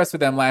really impressed with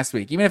them last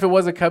week. Even if it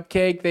was a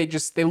cupcake,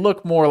 they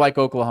look more like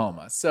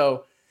Oklahoma.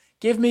 So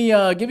give me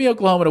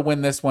Oklahoma to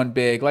win this one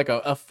big, like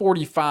a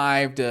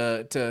 45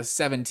 to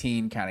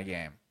 17 kind of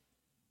game.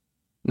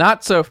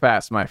 Not so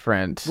fast, my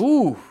friend.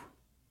 Ooh.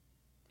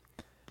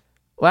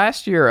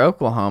 Last year,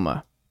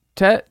 Oklahoma,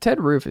 Ted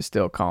Roof is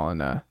still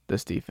calling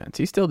this defense.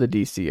 He's still the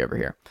DC over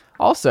here.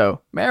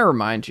 Also, may I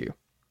remind you,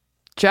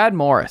 Chad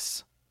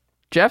Morris,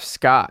 Jeff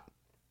Scott,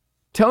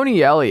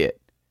 Tony Elliott.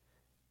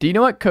 Do you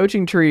know what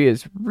coaching tree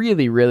is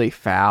really, really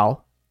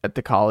foul at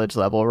the college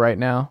level right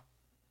now?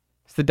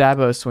 It's the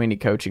Dabo Sweeney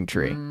coaching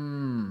tree.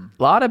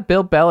 A lot of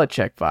Bill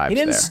Belichick vibes. He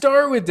didn't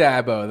start with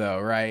Dabo, though,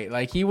 right?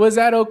 Like he was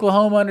at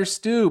Oklahoma under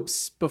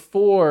Stoops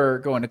before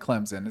going to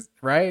Clemson,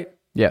 right?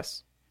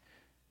 Yes.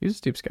 He's a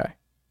Stoops guy.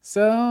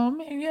 So,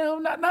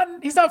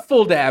 he's not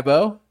full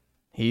Dabo.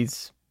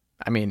 He's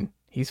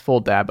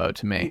full Dabo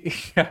to me.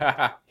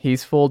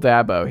 He's full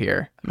Dabo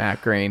here,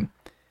 Matt Green.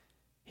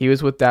 He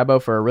was with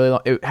Dabo for a really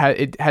long...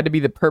 It had to be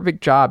the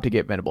perfect job to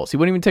get Venables. He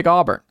wouldn't even take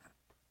Auburn.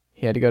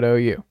 He had to go to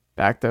OU.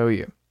 Back to OU.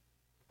 He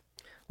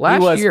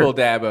was full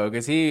Dabo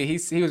because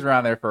he was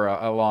around there for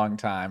a long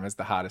time as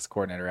the hottest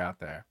coordinator out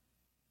there.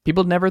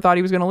 People never thought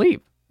he was going to leave.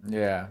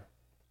 Yeah.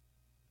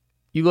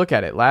 You look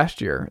at it. Last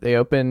year, they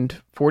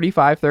opened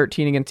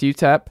 45-13 against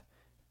UTEP,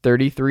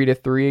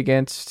 33-3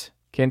 against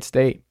Kent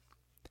State.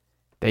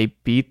 They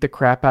beat the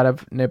crap out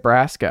of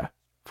Nebraska,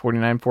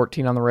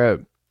 49-14 on the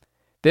road.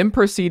 Then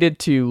proceeded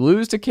to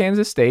lose to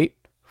Kansas State,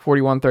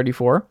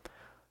 41-34.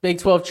 Big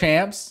 12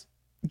 champs.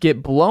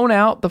 Get blown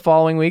out the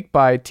following week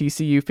by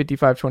TCU,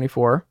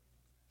 55-24.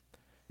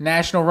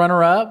 National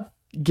runner-up.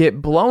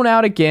 Get blown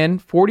out again,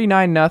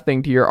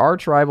 49-0 to your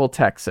arch rival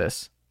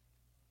Texas.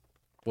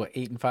 What,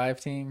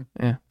 8-5 team?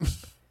 Yeah.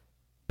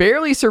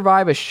 Barely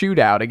survive a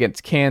shootout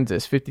against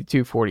Kansas,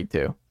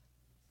 52-42.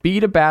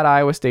 Beat a bad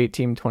Iowa State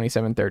team,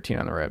 27-13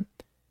 on the road.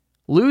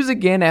 Lose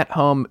again at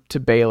home to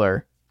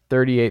Baylor,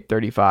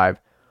 38-35.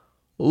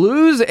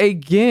 Lose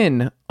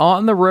again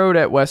on the road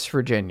at West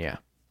Virginia,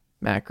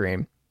 Matt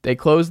Green. They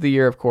closed the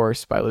year, of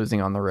course, by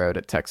losing on the road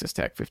at Texas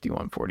Tech,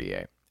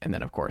 51-48. And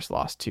then, of course,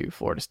 lost to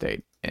Florida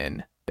State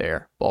in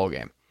their bowl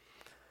game.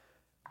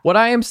 What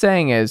I am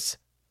saying is,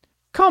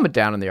 calm it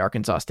down on the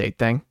Arkansas State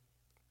thing.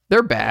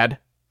 They're bad.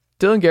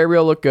 Dylan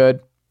Gabriel looked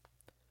good.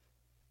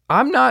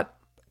 I'm not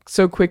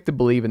so quick to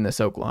believe in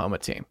this Oklahoma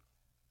team.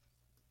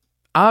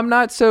 I'm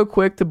not so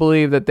quick to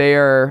believe that they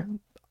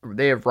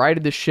have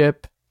righted the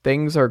ship.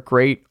 Things are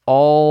great.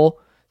 All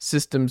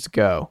systems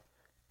go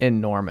in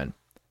Norman.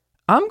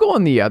 I'm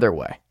going the other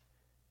way.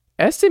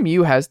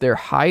 SMU has their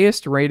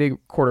highest rated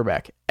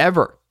quarterback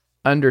ever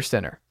under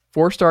center.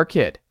 4-star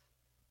kid.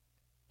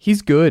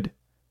 He's good.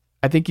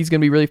 I think he's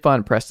going to be really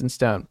fun, Preston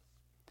Stone.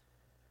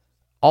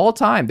 All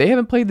time. They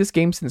haven't played this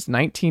game since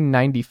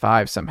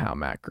 1995 somehow,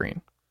 Matt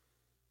Green.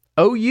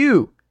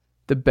 OU,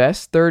 the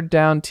best third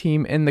down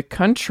team in the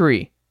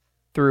country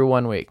through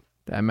 1 week.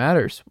 That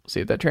matters. We'll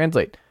see if that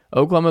translates.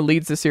 Oklahoma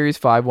leads the series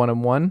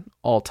 5-1-1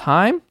 all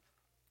time.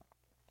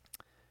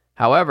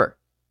 However,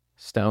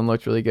 Stone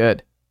looked really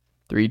good.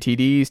 3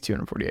 TDs,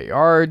 248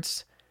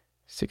 yards,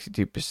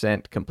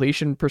 62%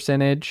 completion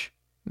percentage,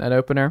 that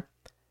opener.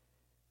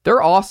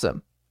 They're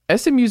awesome.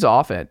 SMU's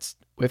offense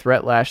with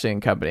Rhett Lashley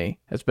and company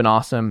has been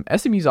awesome.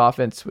 SMU's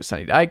offense with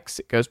Sonny Dykes,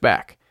 it goes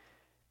back.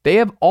 They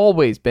have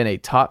always been a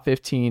top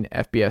 15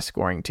 FBS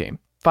scoring team.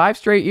 5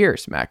 straight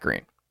years, Matt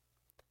Green.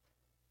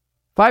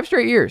 5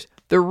 straight years.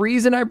 The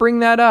reason I bring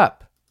that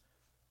up,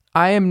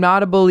 I am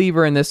not a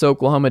believer in this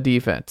Oklahoma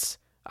defense.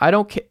 I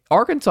don't care.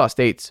 Arkansas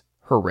State's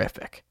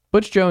horrific.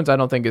 Butch Jones, I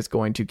don't think, is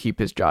going to keep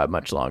his job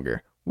much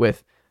longer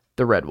with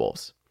the Red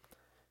Wolves.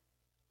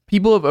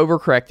 People have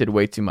overcorrected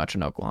way too much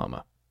in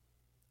Oklahoma.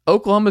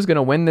 Oklahoma's going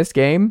to win this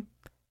game,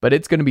 but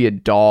it's going to be a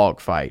dog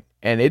fight,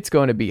 and it's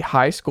going to be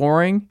high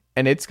scoring,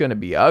 and it's going to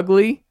be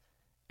ugly,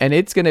 and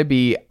it's going to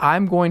be,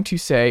 I'm going to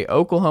say,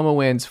 Oklahoma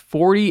wins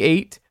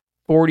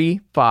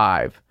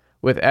 48-45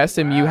 with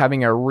SMU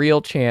having a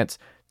real chance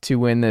to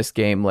win this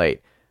game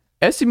late.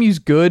 SMU's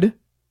good.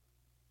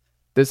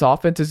 This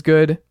offense is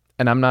good,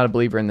 and I'm not a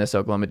believer in this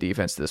Oklahoma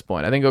defense at this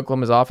point. I think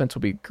Oklahoma's offense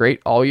will be great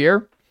all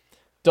year.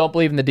 Don't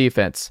believe in the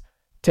defense.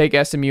 take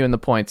SMU in the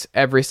points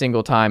every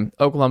single time.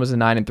 Oklahoma's a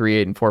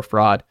 9-3, 8-4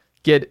 fraud.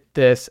 Get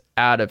this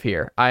out of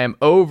here. I am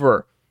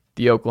over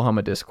the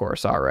Oklahoma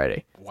discourse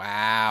already.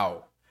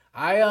 Wow.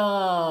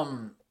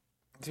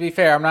 To be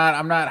fair,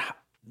 I'm not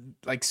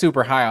like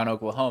super high on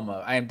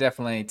Oklahoma. I am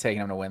definitely taking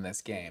them to win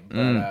this game.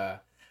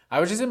 But I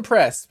was just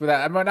impressed with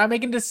that. I'm not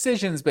making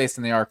decisions based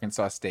on the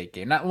Arkansas State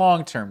game, not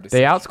long-term decisions.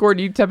 They outscored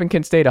UTEP and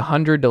Kent State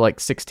 100 to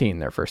 16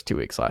 their first 2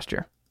 weeks last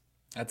year.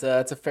 That's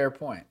a fair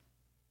point.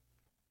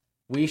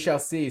 We shall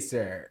see,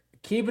 sir.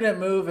 Keeping it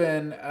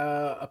moving,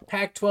 a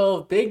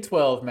Pac-12, Big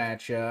 12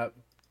 matchup,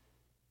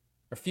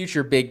 a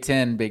future Big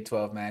 10, Big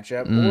 12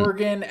 matchup.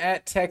 Oregon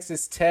at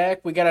Texas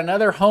Tech. We got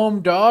another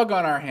home dog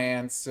on our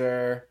hands,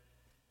 sir.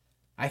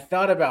 I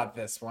thought about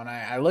this one.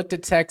 I looked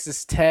at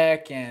Texas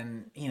Tech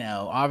and,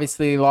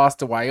 obviously lost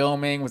to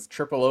Wyoming, was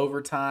triple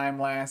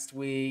overtime last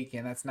week,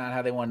 and that's not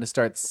how they wanted to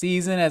start the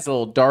season. As a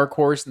little dark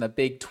horse in the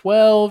Big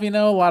 12,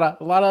 a lot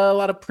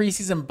of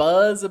preseason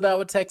buzz about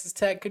what Texas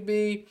Tech could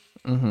be.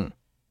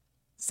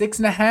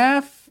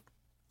 6.5.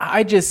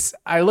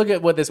 I look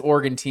at what this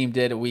Oregon team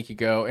did a week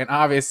ago, and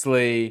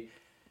obviously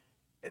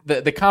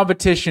the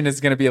competition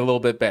is going to be a little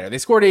bit better. They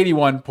scored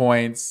 81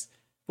 points.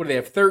 What do they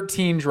have?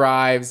 13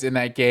 drives in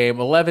that game,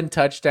 11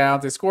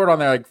 touchdowns. They scored on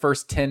their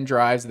first 10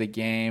 drives of the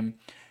game.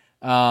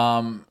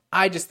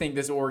 I just think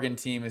this Oregon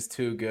team is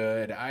too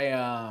good.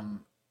 I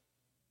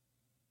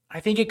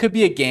think it could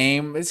be a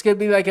game. It's going to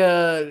be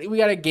we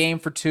got a game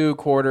for 2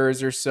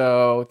 quarters or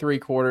so, 3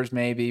 quarters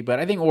maybe, but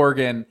I think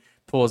Oregon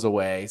pulls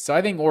away. So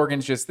I think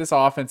Oregon's this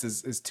offense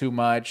is too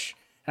much.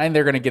 I think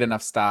they're going to get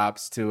enough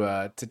stops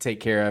to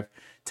take care of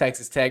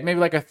Texas Tech. Maybe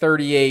like a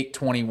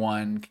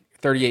 38-21,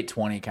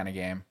 38-20 kind of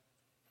game.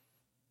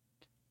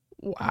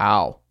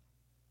 Wow.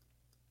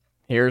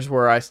 Here's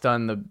where I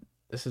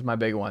this is my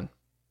big one.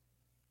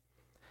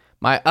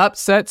 My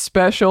upset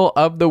special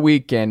of the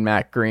weekend,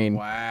 Matt Green.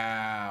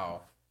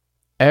 Wow.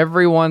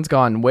 Everyone's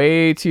gone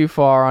way too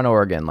far on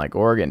Oregon.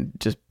 Oregon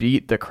just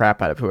beat the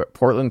crap out of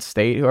Portland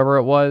State, whoever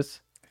it was.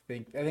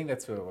 I think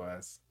that's who it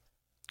was.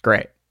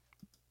 Great.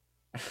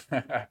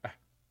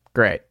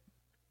 Great.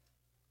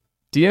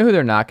 Do you know who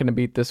they're not going to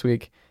beat this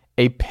week?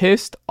 A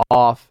pissed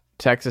off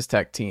Texas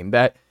Tech team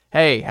that,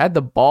 hey, had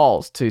the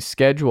balls to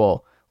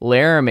schedule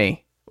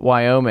Laramie,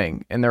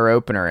 Wyoming in their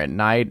opener at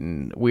night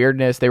and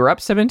weirdness. They were up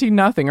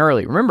 17-0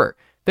 early. Remember,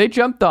 they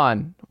jumped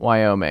on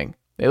Wyoming.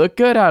 They looked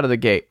good out of the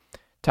gate.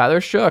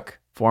 Tyler Shook,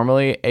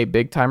 formerly a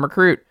big-time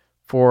recruit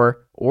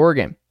for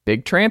Oregon.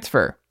 Big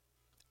transfer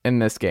in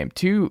this game.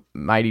 2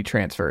 mighty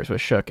transfers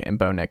with Shook and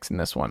Bo Nix in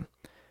this one.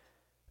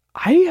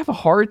 I have a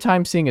hard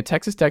time seeing a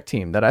Texas Tech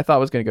team that I thought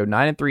was going to go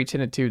 9-3,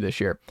 10-2 this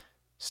year.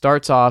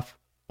 Starts off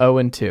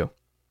 0-2.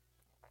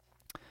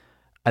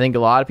 I think a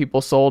lot of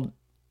people sold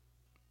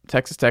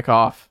Texas Tech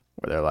off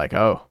where they're like,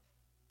 oh,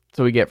 that's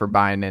what we get for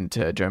buying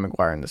into Joe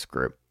McGuire in this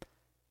group.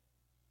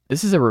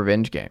 This is a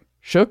revenge game.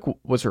 Shook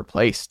was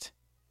replaced.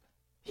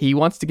 He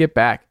wants to get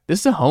back.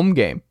 This is a home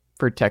game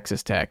for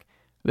Texas Tech.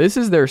 This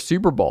is their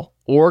Super Bowl.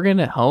 Oregon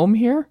at home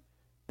here?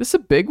 This is a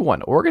big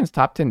one. Oregon's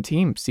top 10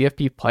 team,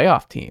 CFP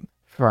playoff team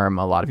from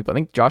a lot of people. I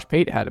think Josh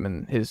Pate had him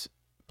in his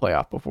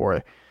playoff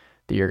before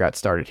the year got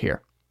started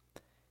here.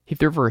 He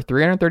threw for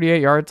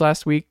 338 yards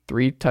last week,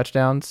 3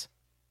 touchdowns.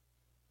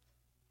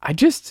 I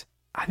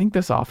think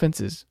this offense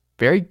is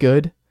very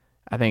good.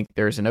 I think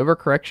there's an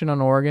overcorrection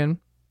on Oregon.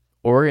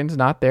 Oregon's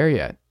not there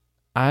yet.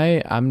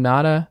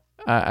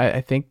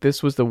 I think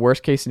this was the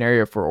worst case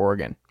scenario for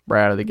Oregon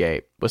right out of the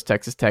gate, was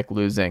Texas Tech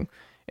losing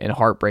in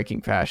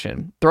heartbreaking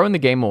fashion, throwing the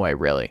game away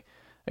really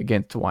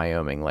against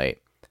Wyoming late.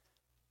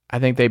 I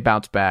think they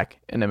bounce back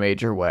in a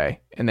major way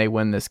and they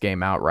win this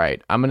game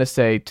outright. I'm going to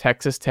say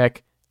Texas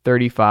Tech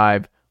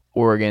 35,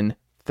 Oregon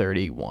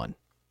 31.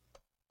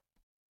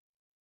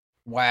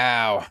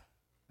 Wow.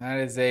 That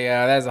is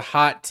a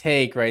hot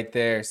take right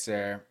there,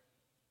 sir.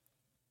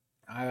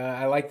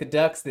 I like the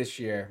Ducks this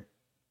year.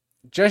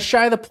 Just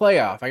shy of the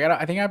playoff.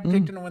 I think I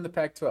picked them to win the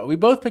Pac-12. We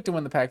both picked to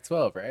win the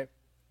Pac-12, right?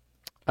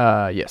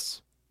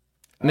 Yes.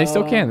 And they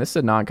still can. This is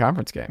a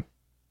non-conference game.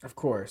 Of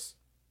course.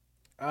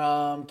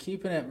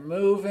 Keeping it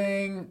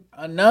moving.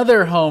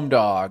 Another home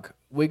dog.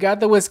 We got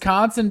the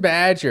Wisconsin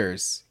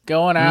Badgers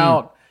going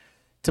out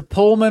to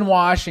Pullman,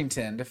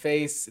 Washington to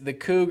face the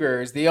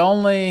Cougars,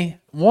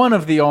 one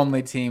of the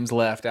only teams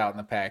left out in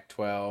the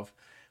Pac-12,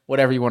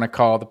 whatever you want to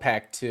call the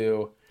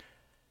Pac-2.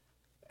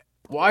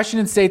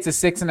 Washington State's a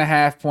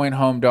 6.5-point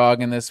home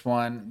dog in this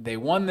one. They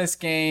won this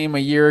game a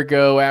year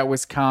ago at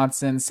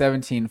Wisconsin,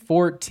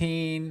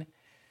 17-14.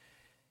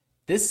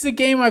 This is a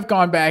game I've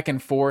gone back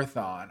and forth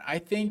on. I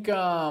think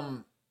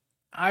I've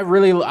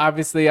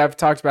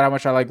talked about how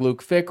much I like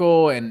Luke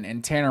Fickell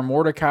and Tanner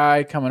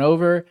Mordecai coming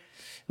over.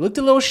 Looked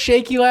a little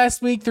shaky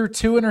last week, threw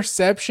 2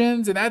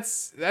 interceptions, and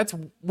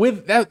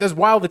that's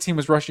while the team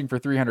was rushing for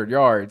 300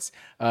 yards.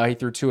 He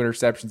threw 2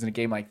 interceptions in a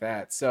game like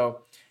that.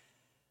 So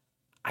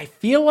I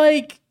feel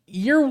like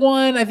year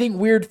one, I think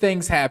weird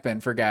things happen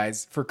for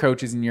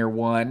coaches in year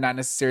one, not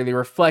necessarily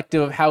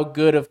reflective of how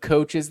good of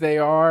coaches they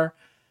are.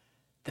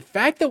 The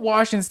fact that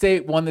Washington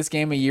State won this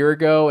game a year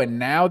ago and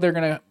now they're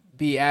going to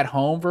be at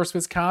home versus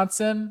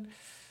Wisconsin.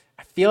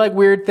 I feel like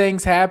weird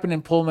things happen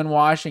in Pullman,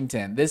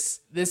 Washington. This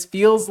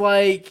feels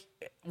like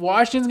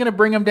Washington's going to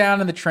bring them down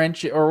in the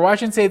trench, or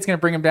Washington State's going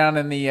to bring them down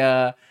in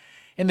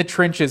the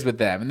trenches with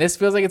them. And this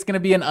feels like it's going to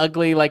be an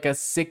ugly, like a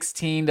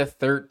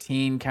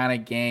 16-13 kind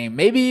of game.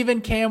 Maybe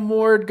even Cam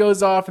Ward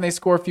goes off and they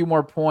score a few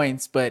more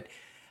points, but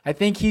I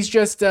think he's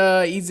just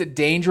he's a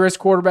dangerous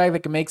quarterback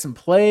that can make some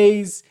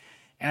plays.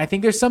 And I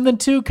think there's something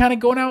too kind of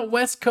going out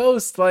West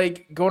Coast,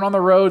 like going on the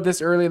road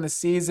this early in the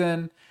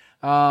season,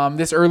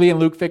 this early in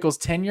Luke Fickell's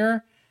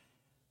tenure.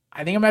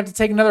 I think I'm going to have to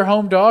take another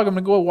home dog. I'm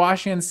going to go with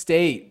Washington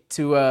State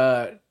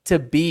to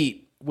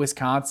beat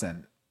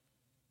Wisconsin.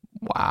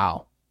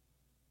 Wow.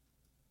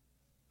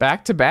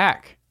 Back to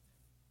back.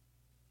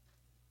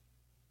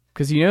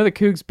 Because the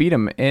Cougs beat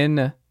them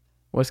in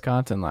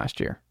Wisconsin last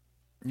year.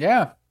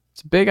 Yeah.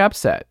 It's a big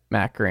upset,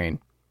 Matt Green.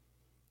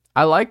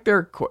 I like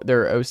their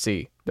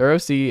OC. Their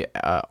OC,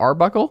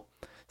 Arbuckle,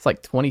 it's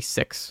like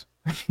 26.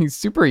 He's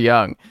super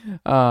young,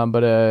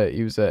 but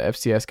he was a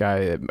FCS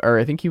guy, or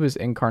I think he was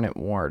Incarnate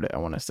Ward, I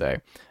want to say.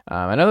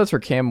 I know that's where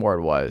Cam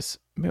Ward was.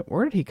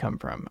 Where did he come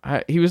from?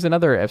 He was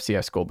another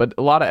FCS school, but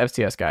a lot of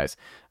FCS guys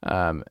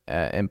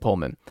in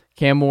Pullman.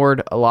 Cam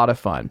Ward, a lot of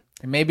fun.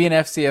 Maybe an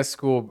FCS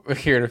school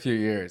here in a few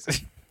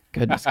years.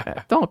 Goodness,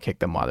 don't kick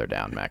them while they're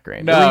down, Matt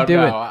Green. No.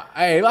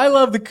 I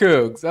love the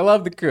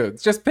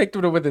Cougs. Just picked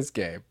them to win this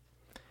game.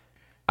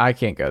 I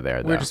can't go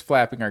there, though. We're just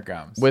flapping our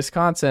gums.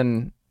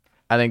 Wisconsin,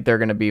 I think they're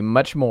going to be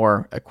much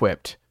more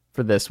equipped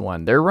for this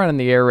one. They're running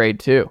the air raid,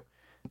 too.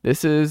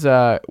 This is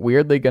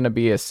weirdly going to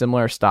be a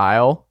similar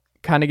style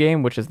kind of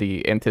game, which is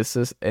the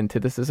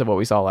antithesis of what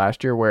we saw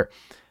last year, where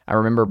I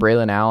remember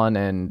Braylon Allen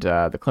and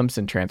the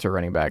Clemson transfer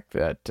running back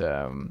that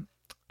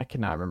I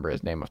cannot remember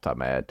his name off the top of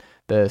my head,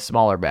 the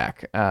smaller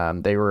back.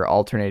 They were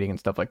alternating and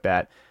stuff like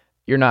that.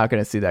 You're not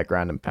going to see that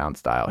ground and pound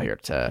style here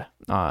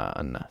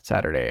on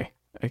Saturday.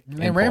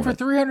 They ran for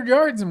 300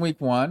 yards in week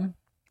 1.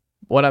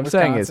 What I'm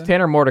Wisconsin. saying is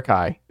Tanner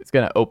Mordecai is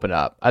going to open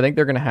up. I think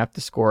they're going to have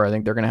to score. I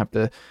think they're going to have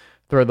to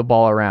throw the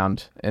ball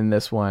around in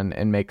this one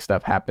and make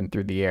stuff happen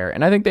through the air.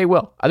 And I think they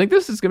will. I think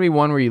this is going to be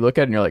one where you look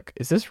at it and you're like,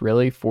 is this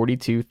really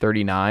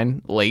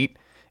 42-39 late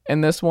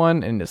in this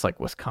one? And it's like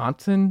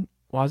Wisconsin,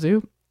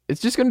 Wazoo.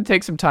 It's just going to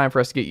take some time for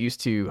us to get used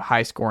to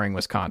high-scoring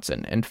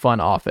Wisconsin and fun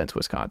offense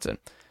Wisconsin.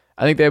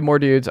 I think they have more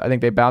dudes. I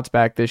think they bounce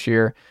back this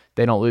year.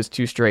 They don't lose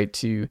 2 straight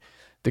to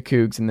the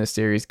Cougs in this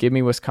series. Give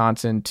me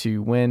Wisconsin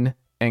to win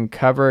and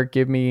cover.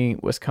 Give me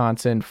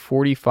Wisconsin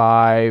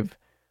 45,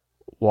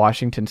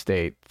 Washington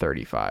State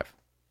 35.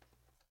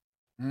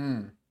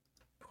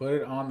 Put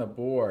it on the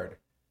board.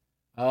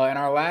 And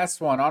our last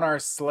one on our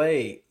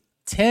slate,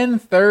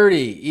 10:30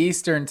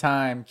 Eastern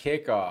Time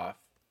kickoff.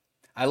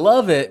 I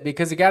love it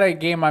because it got a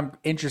game I'm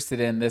interested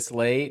in this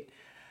late.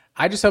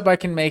 I just hope I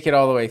can make it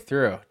all the way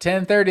through.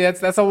 10:30.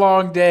 That's a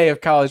long day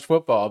of college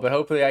football, but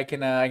hopefully I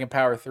can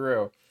power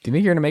through. Do you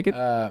think you're gonna make it?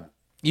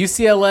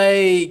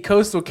 UCLA,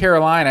 Coastal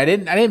Carolina. I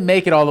didn't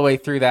make it all the way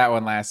through that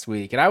one last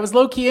week, and I was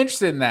low key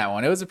interested in that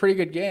one. It was a pretty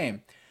good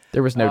game.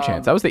 There was no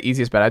chance. That was the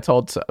easiest bet. I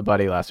told a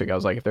buddy last week, I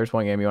was like, if there's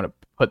one game you want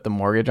to put the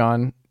mortgage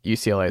on,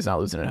 UCLA is not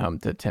losing at home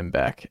to Tim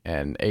Beck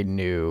and a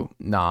new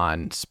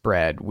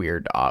non-spread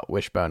weird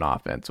wishbone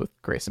offense with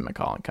Grayson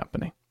McCall and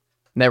company.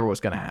 Never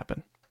was going to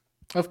happen.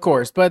 Of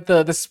course, but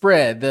the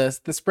spread,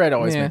 the spread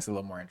always makes it a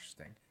little more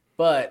interesting.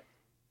 But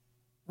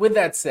with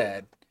that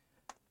said,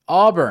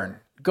 Auburn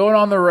going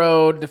on the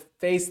road to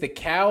face the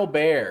Cal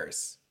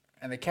Bears.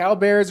 And the Cal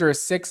Bears are a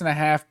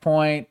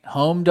 6.5-point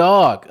home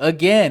dog.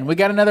 Again, we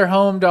got another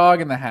home dog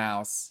in the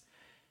house.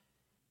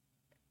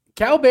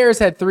 Cal Bears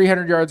had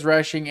 300 yards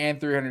rushing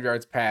and 300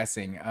 yards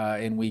passing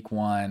in week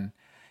 1.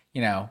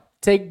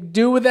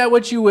 Do with that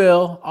what you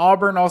will.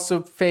 Auburn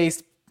also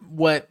faced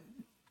what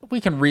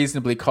we can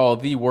reasonably call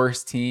the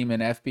worst team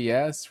in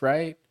FBS,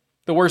 right?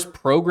 The worst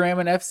program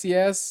in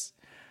FCS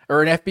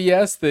or in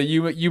FBS, the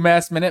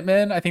UMass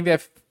Minutemen. I think they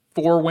have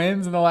 4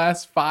 wins in the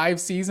last 5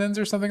 seasons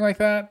or something like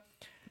that.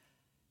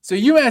 So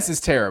UMass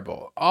is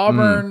terrible.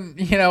 Auburn,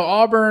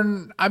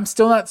 Auburn, I'm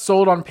still not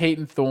sold on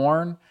Peyton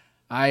Thorne.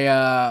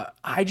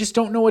 I just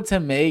don't know what to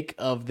make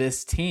of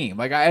this team.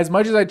 Like, as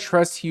much as I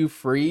trust Hugh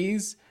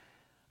Freeze,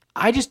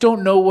 I just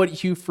don't know what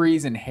Hugh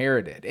Freeze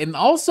inherited. And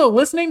also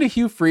listening to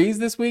Hugh Freeze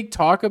this week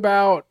talk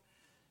about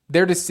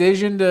their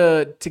decision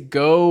to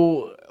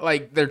go,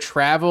 like, their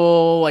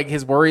travel, like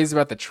his worries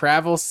about the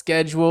travel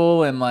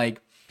schedule, and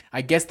like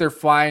I guess they're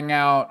flying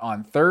out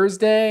on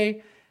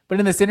Thursday. But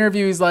in this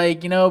interview, he's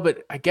like,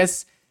 but I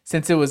guess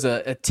since it was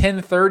a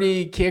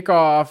 10:30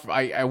 kickoff,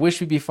 I wish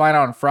we'd be flying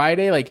out on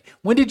Friday. Like,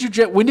 when did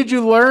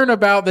you learn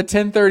about the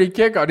 10:30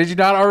 kickoff? Did you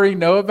not already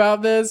know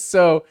about this?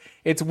 So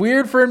it's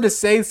weird for him to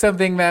say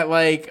something that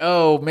like,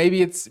 oh,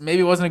 maybe it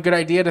wasn't a good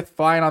idea to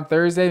fly in on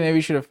Thursday. Maybe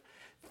you should have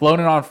flown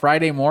in on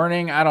Friday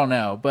morning. I don't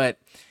know. But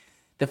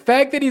the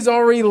fact that he's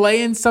already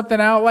laying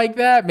something out like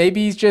that,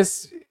 maybe he's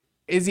just...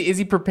 Is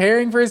he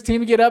preparing for his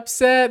team to get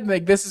upset?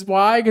 Like, this is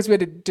why? Because we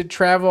had to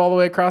travel all the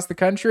way across the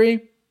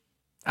country?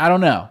 I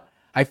don't know.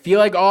 I feel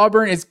like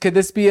Auburn could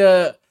this be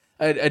a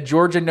a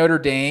Georgia Notre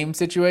Dame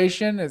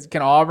situation?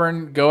 Can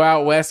Auburn go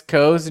out West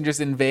Coast and just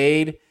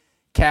invade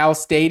Cal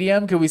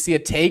Stadium? Could we see a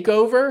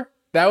takeover?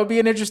 That would be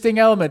an interesting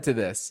element to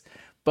this.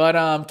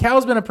 But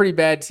Cal's been a pretty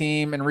bad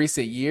team in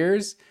recent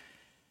years.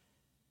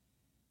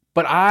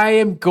 But I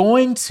am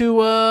going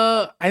to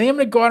I think I'm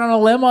going to go out on a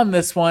limb on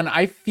this one.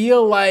 I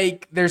feel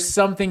like there's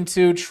something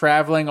to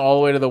traveling all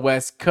the way to the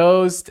West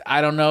Coast.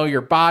 I don't know,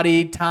 your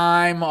body,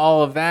 time,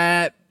 all of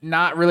that.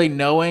 Not really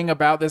knowing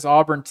about this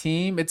Auburn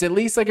team. It's at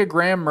least like a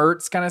Graham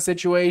Mertz kind of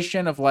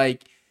situation of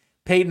like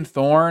Peyton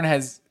Thorne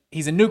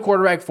he's a new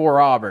quarterback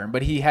for Auburn,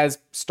 but he has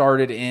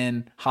started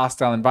in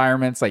hostile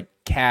environments. Like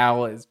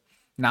Cal is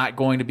not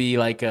going to be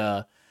like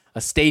a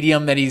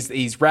stadium that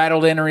he's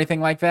rattled in or anything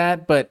like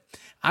that. But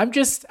I'm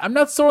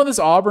not sold on this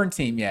Auburn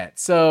team yet.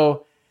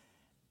 So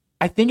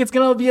I think it's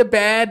going to be a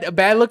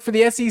bad look for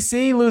the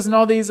SEC losing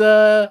all these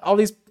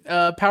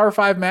Power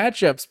 5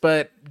 matchups,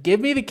 but give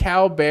me the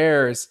Cal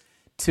Bears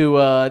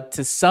to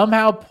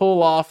somehow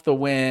pull off the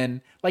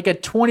win, like a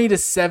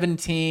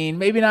 20-17,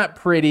 maybe not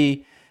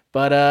pretty,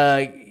 but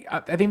I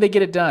think they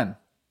get it done.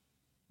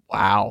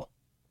 Wow.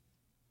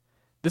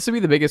 This would be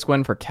the biggest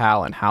win for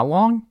Cal in how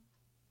long?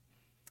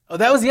 Oh,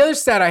 that was the other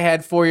stat I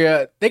had for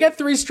you. They got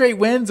 3 straight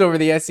wins over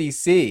the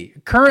SEC.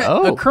 A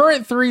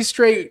current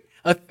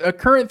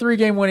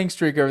 3-game winning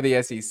streak over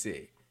the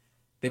SEC.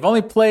 They've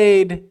only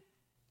played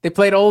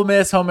Ole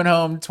Miss home and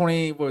home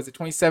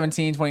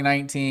 2017,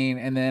 2019,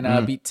 and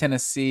then beat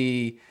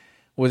Tennessee.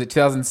 Was it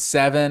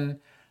 2007? With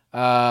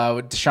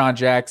Deshaun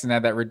Jackson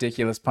had that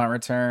ridiculous punt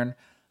return.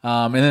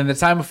 And then the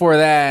time before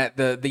that,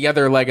 the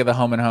other leg of the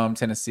home and home,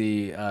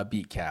 Tennessee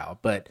beat Cal.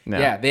 But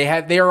yeah,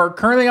 they are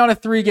currently on a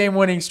 3-game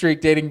winning streak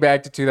dating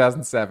back to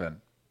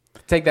 2007.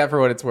 Take that for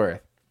what it's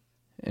worth.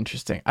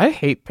 Interesting. I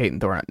hate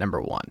Peyton Thorne at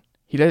number 1.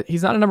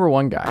 He's not a number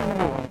 1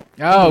 guy.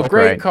 Oh,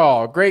 great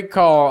call.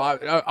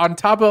 On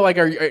top of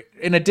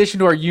in addition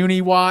to our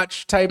uni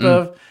watch type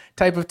of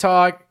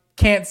talk,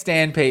 can't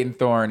stand Peyton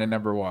Thorne at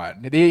number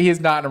 1. He is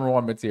not number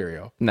 1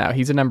 material. No,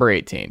 he's a number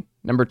 18.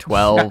 Number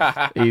 12,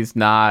 he's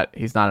not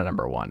a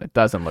number 1. It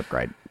doesn't look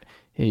right.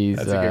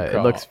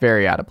 It looks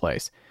very out of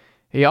place.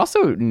 He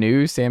also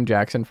knew Sam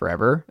Jackson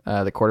forever,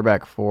 the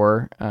quarterback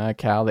for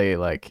Cal. He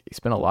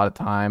spent a lot of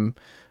time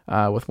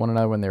with one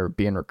another when they were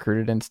being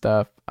recruited and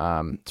stuff.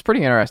 It's a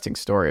pretty interesting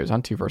story. It was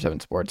on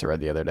 247 Sports I read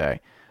the other day.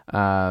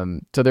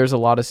 So there's a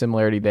lot of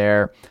similarity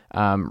there.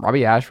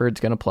 Robbie Ashford's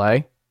going to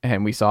play,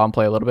 and we saw him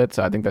play a little bit,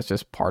 so I think that's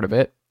just part of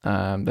it,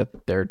 that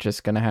they're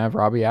just going to have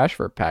Robbie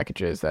Ashford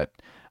packages that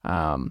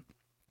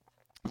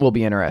will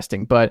be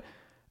interesting. But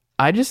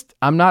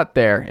I'm not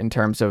there in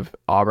terms of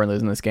Auburn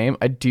losing this game.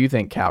 I do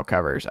think Cal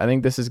covers. I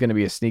think this is going to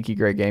be a sneaky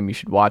great game. You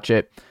should watch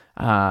it.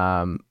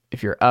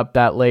 If you're up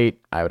that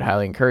late, I would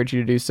highly encourage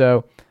you to do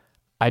so.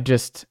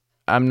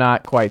 I'm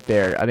not quite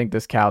there. I think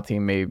this Cal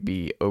team may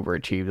be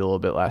overachieved a little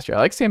bit last year.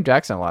 I like Sam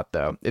Jackson a lot,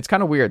 though. It's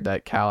kind of weird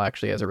that Cal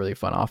actually has a really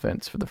fun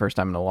offense for the first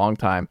time in a long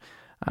time.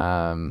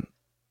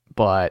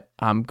 But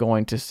I'm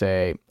going to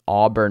say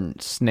Auburn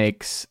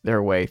snakes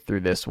their way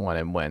through this one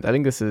and wins. I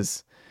think this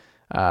is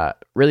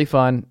really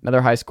fun.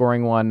 Another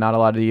high-scoring one, not a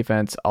lot of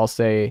defense. I'll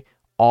say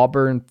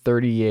Auburn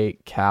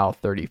 38, Cal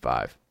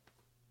 35.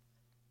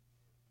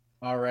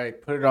 All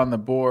right, put it on the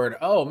board.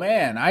 Oh,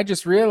 man, I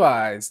just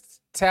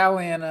realized,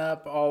 tallying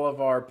up all of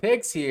our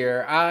picks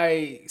here,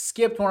 I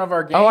skipped one of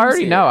our games. Oh, I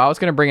already know. I was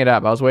going to bring it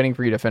up. I was waiting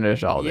for you to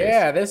finish all these.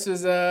 Yeah, this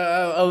was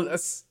a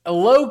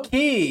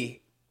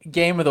low-key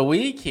game of the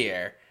week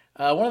here.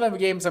 One of the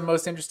games I'm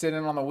most interested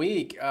in on the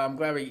week. I'm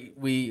glad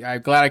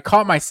I'm glad I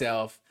caught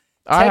myself.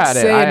 I had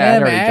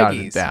already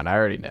jotted it down. I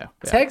already know.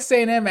 Yeah. Texas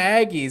A&M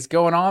Aggies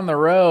going on the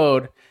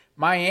road.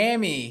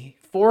 Miami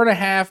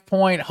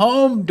 4.5-point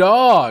home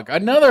dog,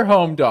 another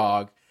home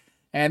dog,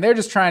 and they're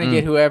just trying to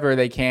get whoever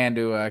they can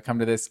to come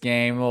to this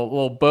game. A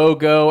little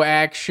BOGO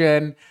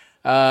action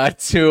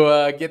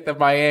to get the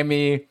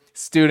Miami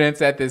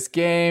students at this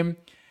game.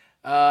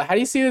 How do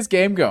you see this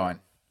game going?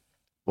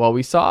 Well,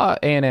 we saw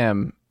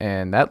A&M,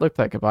 and that looked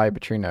like a Bobby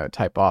Petrino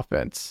type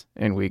offense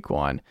in week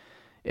 1.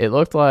 It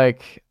looked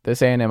like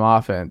this A&M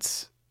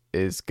offense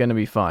is going to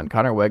be fun.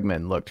 Connor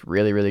Wegman looked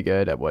really, really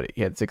good at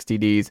he had 6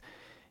 TDs.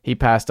 He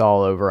passed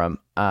all over him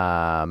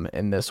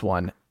in this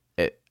one.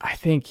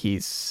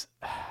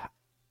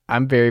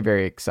 I'm very,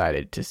 very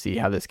excited to see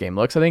how this game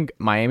looks. I think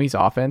Miami's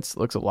offense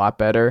looks a lot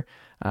better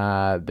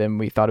than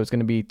we thought it was going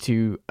to be.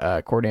 2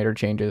 coordinator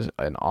changes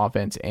in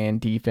offense and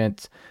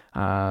defense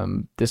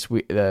this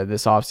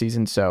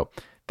offseason. So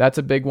that's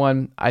a big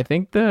one. I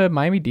think the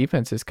Miami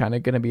defense is kind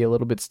of going to be a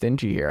little bit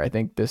stingy here. I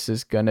think this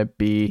is going to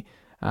be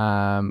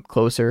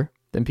closer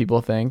than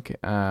people think.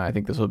 I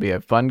think this will be a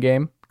fun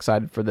game.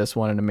 Excited for this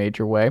one in a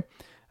major way.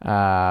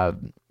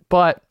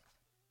 But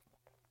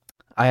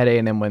I had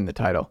A&M win the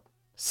title.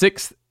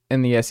 6th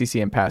in the SEC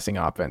in passing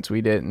offense.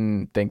 We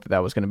didn't think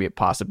that was going to be a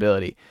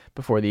possibility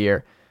before the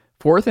year.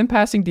 4th in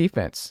passing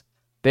defense.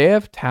 They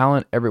have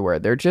talent everywhere.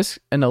 They're just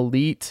an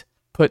elite,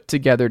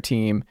 put-together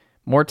team.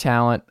 More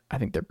talent. I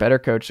think they're better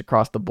coached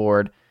across the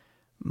board.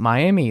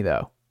 Miami,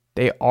 though,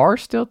 they are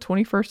still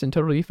 21st in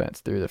total defense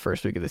through the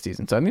first week of the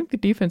season. So I think the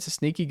defense is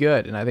sneaky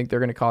good, and I think they're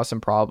going to cause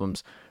some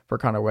problems for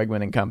Connor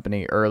Wegman and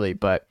company early.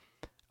 But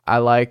I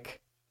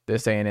like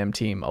this A&M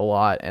team a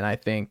lot, and I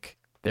think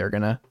they're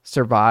going to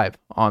survive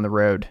on the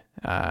road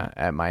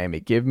at Miami.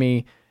 Give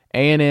me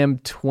A&M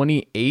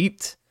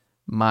 28,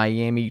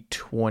 Miami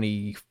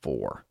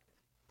 24.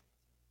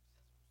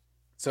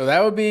 So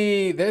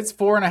that's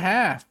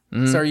 4.5.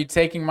 So are you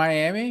taking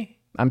Miami?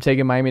 I'm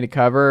taking Miami to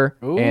cover,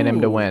 Ooh.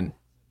 A&M to win.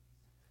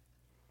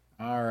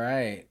 All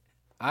right.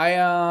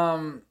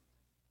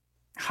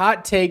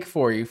 Hot take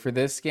for you for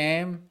this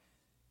game.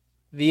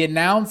 The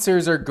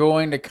announcers are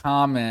going to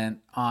comment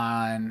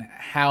on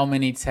how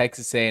many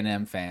Texas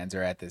A&M fans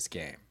are at this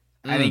game.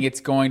 I think it's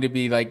going to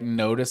be like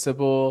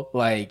noticeable.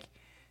 Like,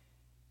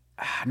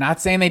 not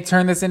saying they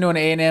turn this into an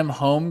A&M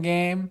home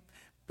game,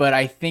 but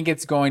I think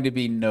it's going to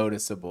be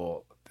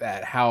noticeable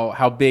that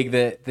how big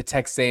the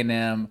Texas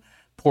A&M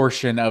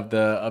portion of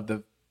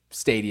the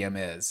stadium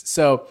is.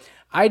 So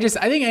I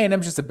think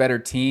A&M's just a better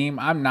team.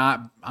 I'm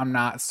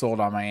not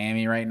sold on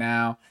Miami right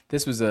now.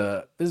 This was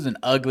an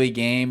ugly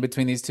game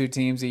between these two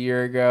teams a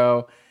year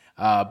ago.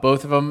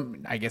 Both of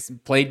them, I guess,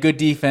 played good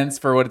defense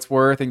for what it's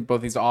worth. I think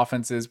both these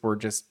offenses were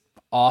just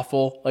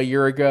awful a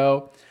year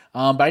ago.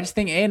 But I just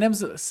think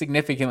A&M's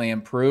significantly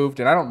improved,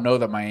 and I don't know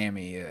that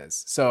Miami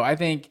is. So I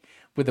think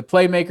with the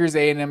playmakers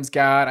A&M's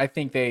got, I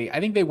think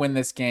they win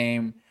this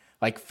game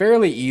like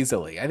fairly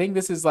easily. I think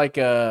this is like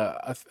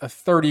a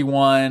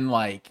 31,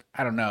 like,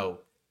 I don't know,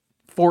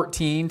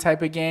 14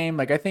 type of game.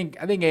 Like I think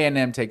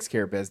A&M takes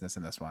care of business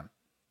in this one.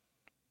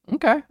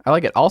 Okay, I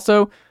like it.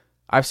 Also,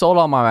 I've sold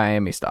all my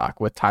Miami stock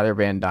with Tyler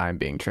Van Dyne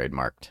being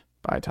trademarked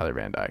by Tyler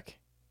Van Dyke.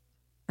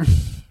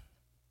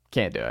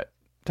 Can't do it.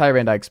 Tyler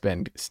Van Dyke's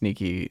been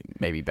sneaky,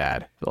 maybe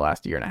bad for the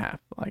last year and a half.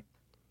 Like,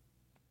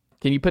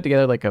 can you put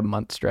together like a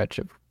month stretch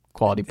of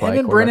quality play? Him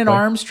and Brennan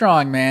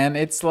Armstrong, man.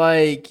 It's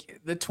like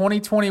the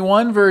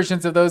 2021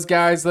 versions of those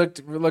guys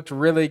looked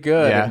really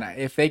good. Yeah. And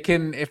if they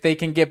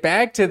can get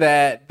back to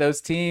that,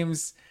 those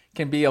teams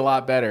can be a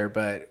lot better.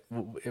 But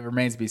it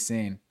remains to be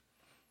seen.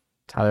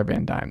 Tyler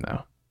Van Dyne,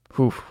 though,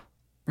 whew.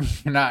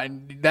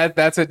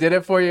 That's what did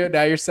it for you.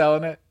 Now you're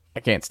selling it.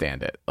 I can't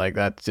stand it. Like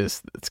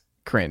it's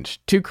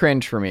cringe. Too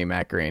cringe for me,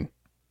 Matt Green.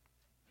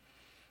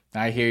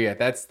 I hear you.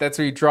 That's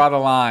where you draw the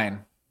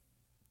line.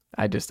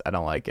 I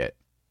don't like it.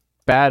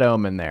 Bad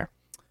omen there.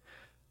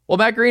 Well,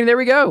 Matt Green, there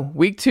we go.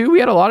 Week 2, we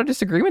had a lot of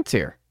disagreements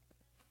here.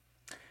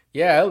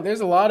 Yeah,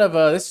 there's a lot of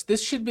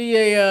this should be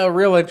a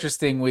real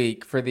interesting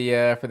week for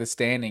the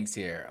standings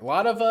here. A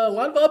lot of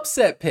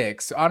upset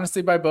picks,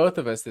 honestly, by both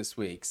of us this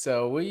week.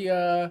 So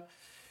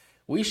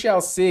we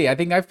shall see. I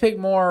think I've picked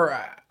more.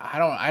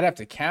 I'd have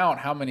to count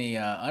how many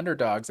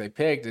underdogs I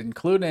picked,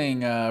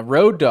 including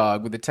Road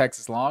Dog with the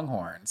Texas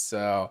Longhorns.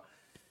 So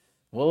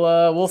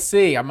we'll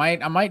see. I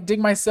might dig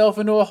myself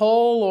into a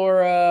hole,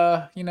 or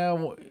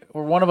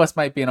or one of us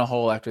might be in a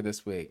hole after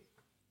this week.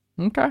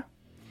 Okay,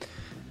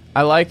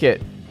 I like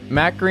it.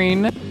 Matt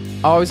Green,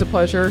 always a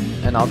pleasure,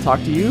 and I'll talk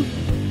to you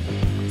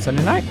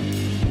Sunday night.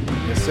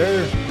 Yes,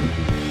 sir.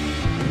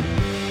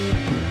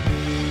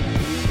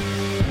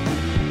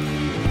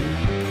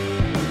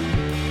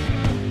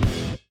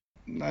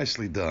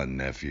 Nicely done,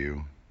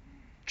 nephew.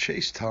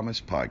 Chase Thomas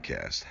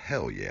Podcast.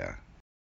 Hell yeah.